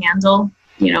able to handle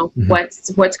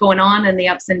what's going on and the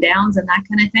ups and downs and that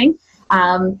kind of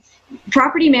thing.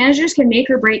 Property managers can make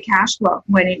or break cash flow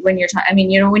when you're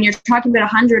when you're talking about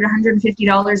 $100,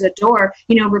 $150 a door,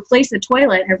 replace a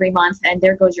toilet every month and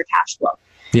there goes your cash flow.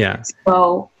 Yeah.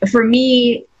 So for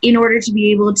me, in order to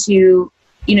be able to,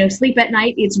 sleep at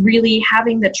night, it's really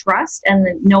having the trust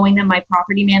and knowing that my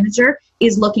property manager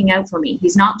is looking out for me.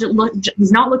 He's not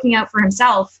looking out for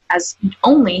himself as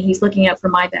only, he's looking out for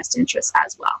my best interests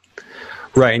as well.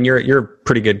 Right, and you're a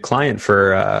pretty good client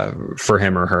for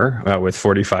him or her with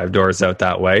 45 doors out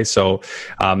that way. So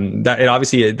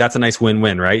that's a nice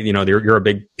win-win, right? You're a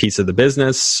big piece of the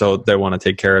business, so they want to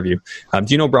take care of you. Do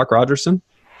you know Brock Rogerson?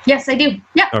 Yes, I do.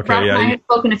 Yeah, okay, Brock and I have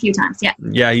spoken a few times. Yeah,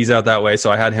 yeah, he's out that way. So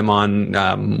I had him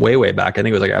on way back. I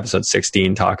think it was like episode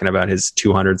 16, talking about his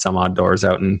 200 some odd doors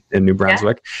out in New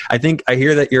Brunswick. Yeah. I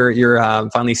hear that you're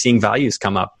finally seeing values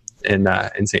come up in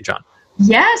St. John.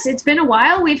 Yes, it's been a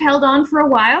while. We've held on for a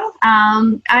while.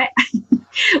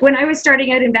 When I was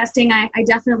starting out investing, I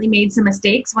definitely made some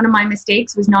mistakes. One of my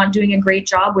mistakes was not doing a great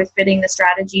job with fitting the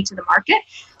strategy to the market.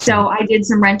 So I did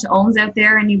some rent-to-owns out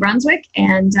there in New Brunswick,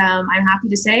 and I'm happy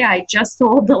to say I just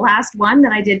sold the last one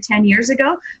that I did 10 years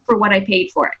ago for what I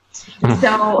paid for it.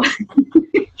 So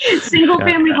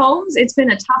single-family homes, it's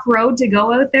been a tough road to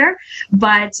go out there,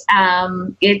 but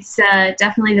it's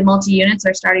definitely the multi-units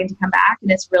are starting to come back, and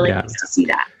it's really nice to see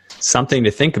that. Something to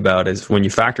think about is when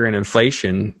you factor in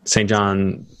inflation, St.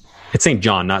 John, it's St.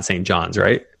 John, not St. John's,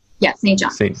 right? Yeah, St.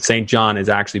 John. St. John has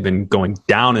actually been going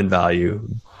down in value,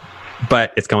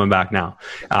 but it's coming back now.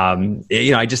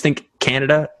 I just think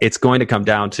Canada, it's going to come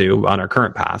down to, on our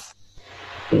current path,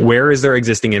 where is their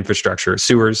existing infrastructure,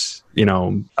 sewers,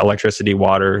 electricity,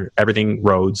 water, everything,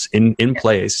 roads in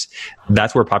place?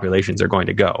 That's where populations are going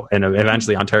to go. And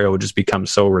eventually Ontario will just become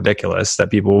so ridiculous that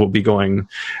people will be going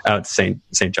out to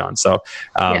St. John. So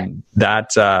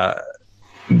that's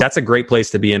a great place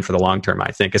to be in for the long term,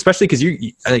 I think, especially because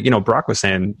Brock was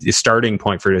saying the starting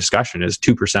point for discussion is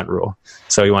 2% rule.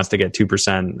 So he wants to get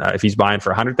 2%. If he's buying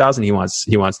for $100,000, he wants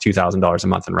 $2,000 a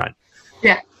month in rent.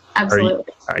 Yeah. Absolutely.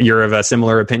 You're of a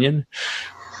similar opinion?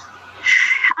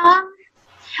 I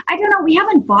don't know. We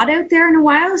haven't bought out there in a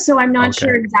while, so I'm not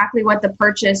sure exactly what the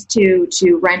purchase to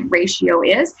rent ratio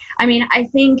is. I mean, I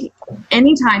think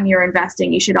anytime you're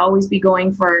investing, you should always be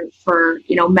going for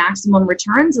maximum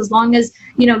returns, as long as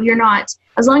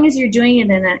as long as you're doing it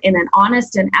in an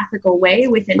honest and ethical way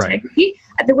with integrity.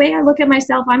 Right. The way I look at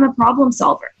myself, I'm a problem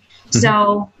solver.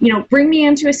 So, bring me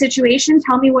into a situation,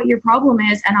 tell me what your problem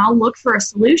is, and I'll look for a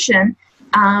solution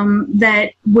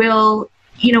that will,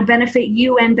 benefit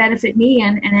you and benefit me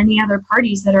and any other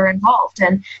parties that are involved.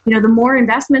 And, the more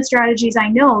investment strategies I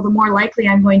know, the more likely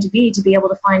I'm going to be able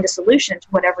to find a solution to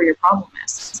whatever your problem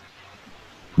is.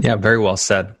 Yeah, very well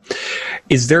said.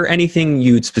 Is there anything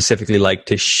you'd specifically like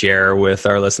to share with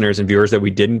our listeners and viewers that we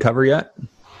didn't cover yet?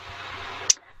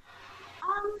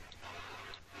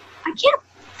 I can't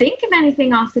think of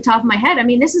anything off the top of my head. I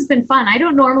mean, this has been fun. I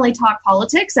don't normally talk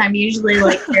politics. I'm usually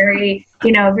like very,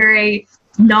 very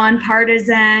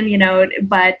nonpartisan,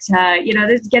 but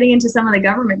getting into some of the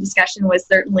government discussion was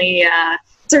certainly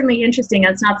interesting.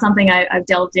 It's not something I've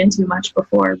delved into much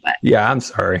before, but yeah, I'm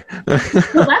sorry. Well,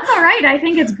 that's all right. I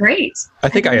think it's great. I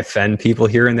think I offend people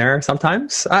here and there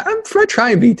sometimes. I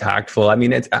try and be tactful. I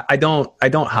mean, I don't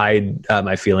hide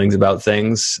my feelings about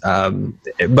things,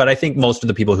 but I think most of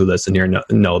the people who listen here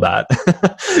know that.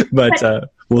 but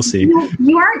we'll see.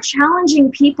 You aren't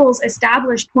challenging people's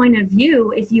established point of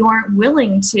view if you aren't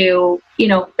willing to,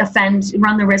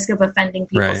 run the risk of offending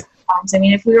people. Right. I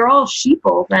mean, if we were all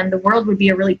sheeple, then the world would be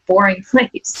a really boring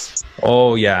place.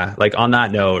 Oh, yeah. Like on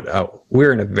that note,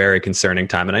 we're in a very concerning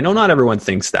time. And I know not everyone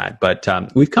thinks that, but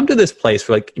we've come to this place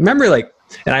where, like, remember, like,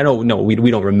 and I don't know, we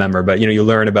don't remember, but, you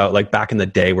learn about, like, back in the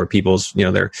day where people's,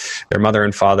 their mother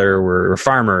and father were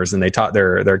farmers, and they taught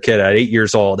their kid at 8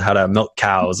 years old how to milk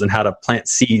cows and how to plant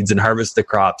seeds and harvest the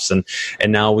crops. And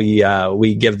now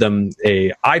we give them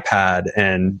a iPad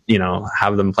and,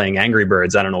 have them playing Angry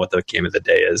Birds. I don't know what the game of the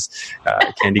day is.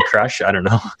 Candy Crush. I don't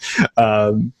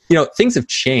know. Things have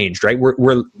changed, right?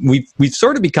 We've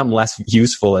sort of become less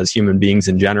useful as human beings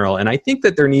in general. And I think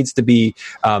that there needs to be,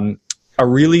 a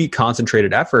really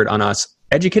concentrated effort on us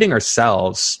educating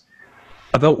ourselves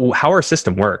about how our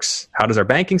system works. How does our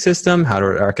banking system, how do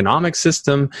our economic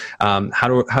system, how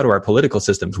do our political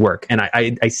systems work? And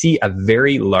I see a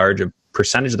very large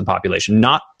percentage of the population,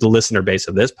 not the listener base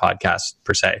of this podcast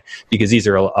per se, because these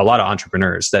are a lot of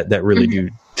entrepreneurs that really do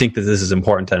think that this is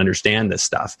important to understand this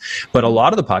stuff. But a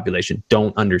lot of the population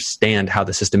don't understand how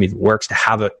the system even works to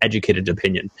have an educated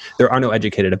opinion. There are no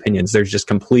educated opinions. There's just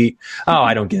complete,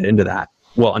 I don't get into that.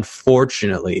 Well,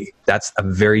 unfortunately, that's a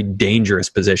very dangerous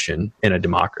position in a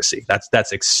democracy.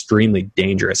 That's extremely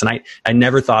dangerous. And I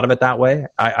never thought of it that way.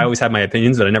 I always had my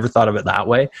opinions, but I never thought of it that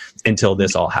way until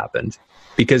this all happened.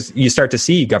 Because you start to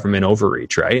see government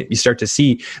overreach, right? You start to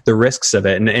see the risks of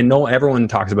it. And no, everyone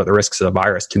talks about the risks of the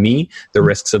virus. To me, the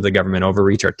risks of the government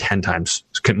overreach are 10 times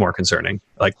more concerning,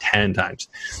 like 10 times.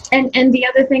 And the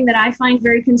other thing that I find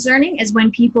very concerning is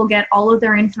when people get all of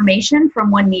their information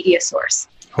from one media source.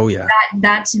 Oh, yeah.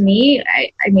 That to me,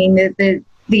 I mean,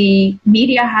 the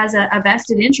media has a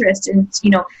vested interest in,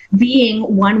 being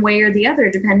one way or the other,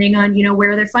 depending on,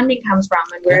 where their funding comes from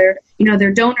and where,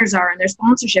 their donors are and their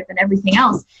sponsorship and everything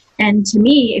else. And to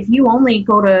me, if you only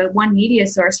go to one media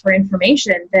source for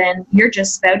information, then you're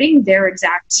just spouting their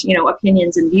exact,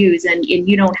 opinions and views, and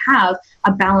you don't have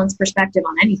a balanced perspective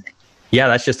on anything. Yeah,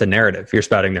 that's just a narrative. You're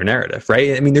spouting their narrative,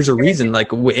 right? I mean, there's a reason,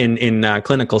 like in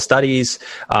clinical studies,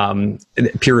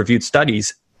 peer-reviewed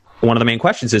studies, one of the main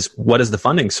questions is, what is the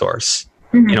funding source?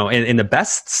 Mm-hmm. In the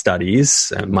best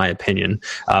studies, in my opinion,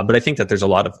 but I think that there's a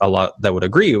lot that would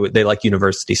agree. They like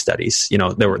university studies. They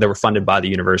were funded by the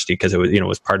university because it was,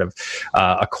 was part of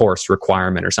a course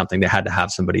requirement or something. They had to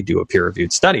have somebody do a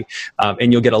peer-reviewed study,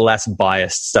 and you'll get a less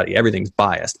biased study. Everything's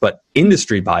biased, but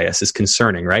industry bias is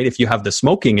concerning, right? If you have the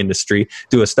smoking industry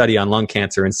do a study on lung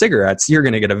cancer and cigarettes, you're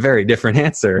going to get a very different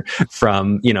answer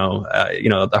from,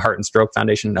 the Heart and Stroke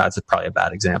Foundation. That's probably a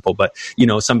bad example, but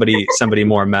somebody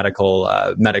more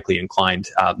medically inclined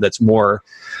that's more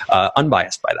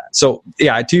unbiased by that. So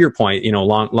yeah, to your point,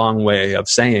 long way of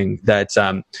saying that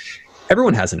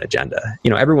everyone has an agenda.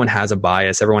 Everyone has a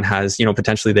bias. Everyone has,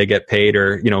 potentially they get paid,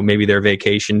 or, maybe their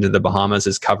vacation to the Bahamas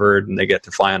is covered and they get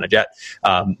to fly on a jet.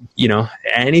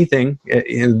 Anything,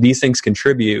 these things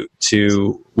contribute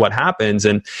to what happens.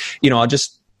 And, I'll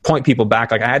just point people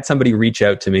back. Like, I had somebody reach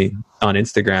out to me on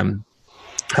Instagram.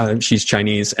 She's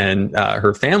Chinese, and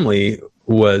her family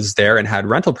was there and had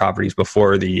rental properties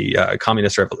before the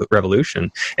communist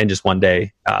revolution. And just one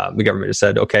day, the government just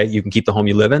said, okay, you can keep the home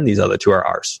you live in. These other two are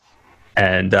ours.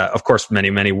 And of course, many,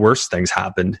 many worse things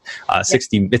happened.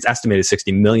 It's estimated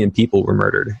 60 million people were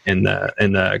murdered in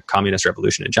the communist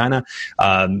revolution in China.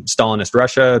 Stalinist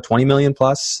Russia, 20 million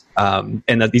plus. And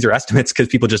these are estimates because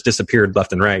people just disappeared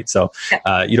left and right. So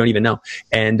you don't even know.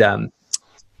 And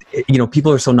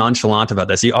people are so nonchalant about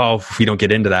this. We don't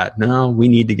get into that. No, we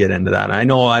need to get into that. I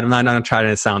know I'm not trying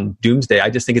to sound doomsday. I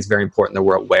just think it's very important that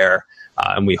we're aware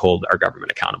and we hold our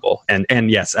government accountable. And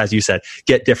yes, as you said,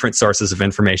 get different sources of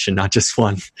information, not just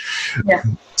one. Yeah.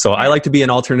 So I like to be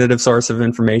an alternative source of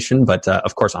information, but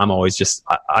of course, I'm always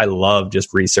I love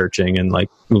just researching and like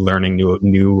learning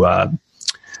new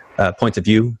points of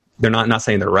view. they're not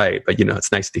saying they're right, but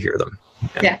it's nice to hear them.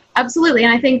 Yeah, absolutely.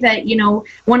 And I think that,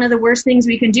 one of the worst things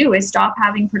we can do is stop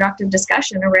having productive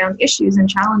discussion around issues and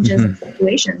challenges and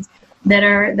situations that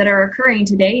are occurring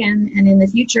today and in the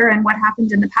future, and what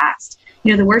happened in the past.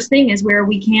 The worst thing is where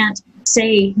we can't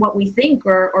say what we think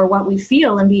or what we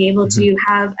feel and be able to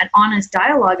have an honest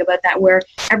dialogue about that, where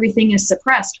everything is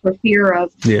suppressed for fear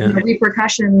of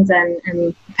repercussions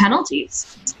and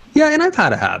penalties. Yeah, and I've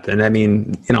had it happen. I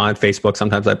mean, on Facebook,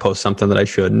 sometimes I post something that I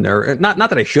shouldn't, or not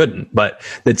that I shouldn't, but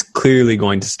that's clearly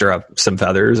going to stir up some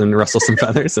feathers and rustle some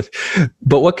feathers.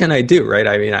 But what can I do, right?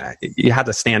 I mean, you have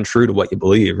to stand true to what you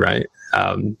believe, right?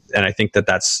 And I think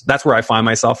that's where I find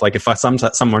myself. Like, if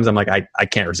someone's, I'm like, I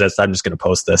can't resist. I'm just going to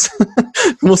post this.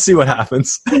 We'll see what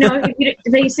happens.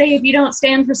 They say if you don't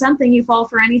stand for something, you fall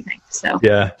for anything. So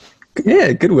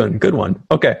Yeah, good one.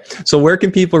 Okay, so where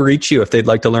can people reach you if they'd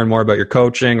like to learn more about your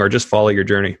coaching or just follow your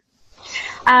journey?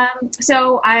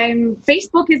 So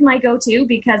Facebook is my go-to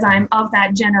because I'm of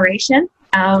that generation.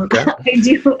 Okay.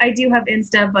 I do have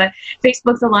Insta, but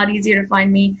Facebook's a lot easier to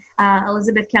find me.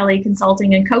 Elizabeth Kelly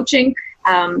Consulting and Coaching,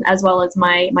 as well as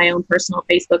my own personal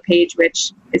Facebook page,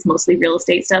 which is mostly real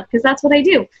estate stuff because that's what I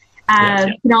do.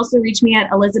 You can also reach me at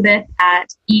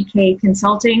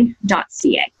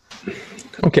elizabeth@ekconsulting.ca.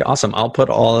 Okay, awesome. I'll put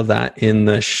all of that in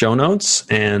the show notes.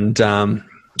 And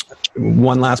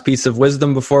one last piece of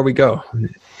wisdom before we go.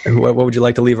 What would you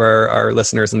like to leave our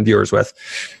listeners and viewers with?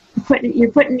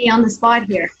 You're putting me on the spot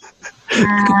here.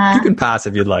 You can pass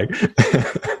if you'd like.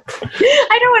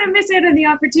 I don't want to miss out on the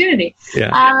opportunity.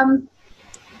 Yeah.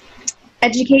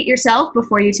 Educate yourself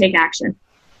before you take action.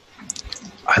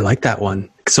 I like that one.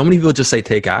 So many people just say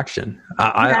take action.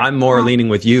 I'm more leaning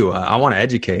with you. I want to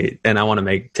educate and I want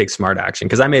to take smart action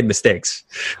because I made mistakes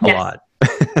a lot.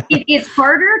 It's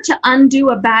harder to undo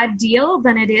a bad deal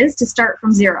than it is to start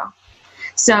from zero.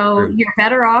 So you're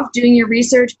better off doing your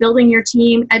research, building your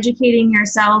team, educating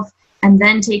yourself, and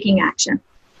then taking action.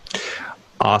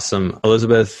 Awesome.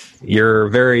 Elizabeth, you're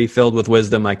very filled with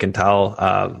wisdom, I can tell.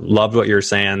 Loved what you're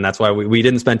saying. That's why we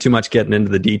didn't spend too much getting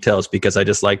into the details because I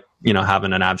just like,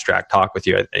 having an abstract talk with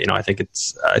you. I think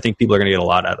people are going to get a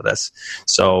lot out of this.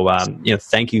 So,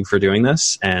 thank you for doing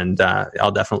this. And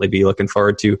I'll definitely be looking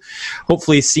forward to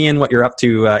hopefully seeing what you're up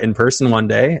to in person one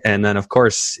day. And then, of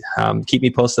course, keep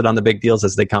me posted on the big deals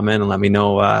as they come in and let me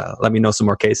know some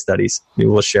more case studies.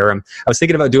 Maybe we'll share them. I was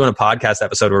thinking about doing a podcast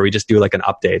episode where we just do like an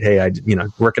update. Hey,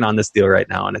 working on this deal right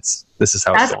now, and this is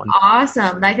how it's going. That's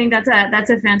awesome. I think that's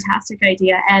a fantastic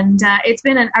idea, and it's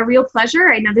been a real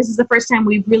pleasure. I know this is the first time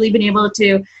we've really been able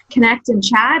to connect and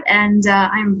chat, and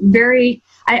I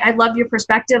love your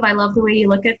perspective. I love the way you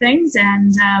look at things,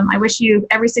 and I wish you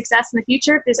every success in the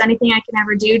future. If there's anything I can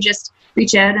ever do, just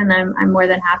reach out, and I'm more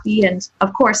than happy. And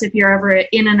of course, if you're ever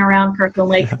in and around Kirkland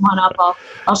Lake, come on up.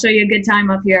 I'll show you a good time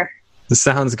up here.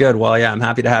 Sounds good. Well, yeah, I'm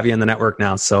happy to have you in the network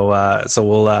now. So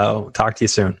we'll talk to you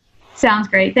soon. Sounds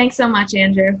great. Thanks so much,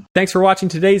 Andrew. Thanks for watching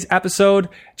today's episode.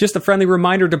 Just a friendly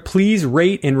reminder to please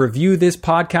rate and review this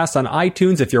podcast on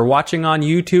iTunes. If you're watching on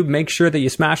YouTube, make sure that you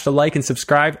smash the like and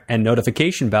subscribe and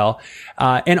notification bell.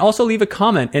 And also leave a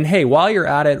comment. And hey, while you're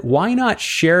at it, why not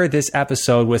share this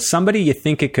episode with somebody you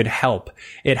think it could help?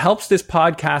 It helps this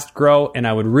podcast grow, and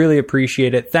I would really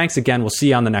appreciate it. Thanks again. We'll see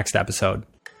you on the next episode.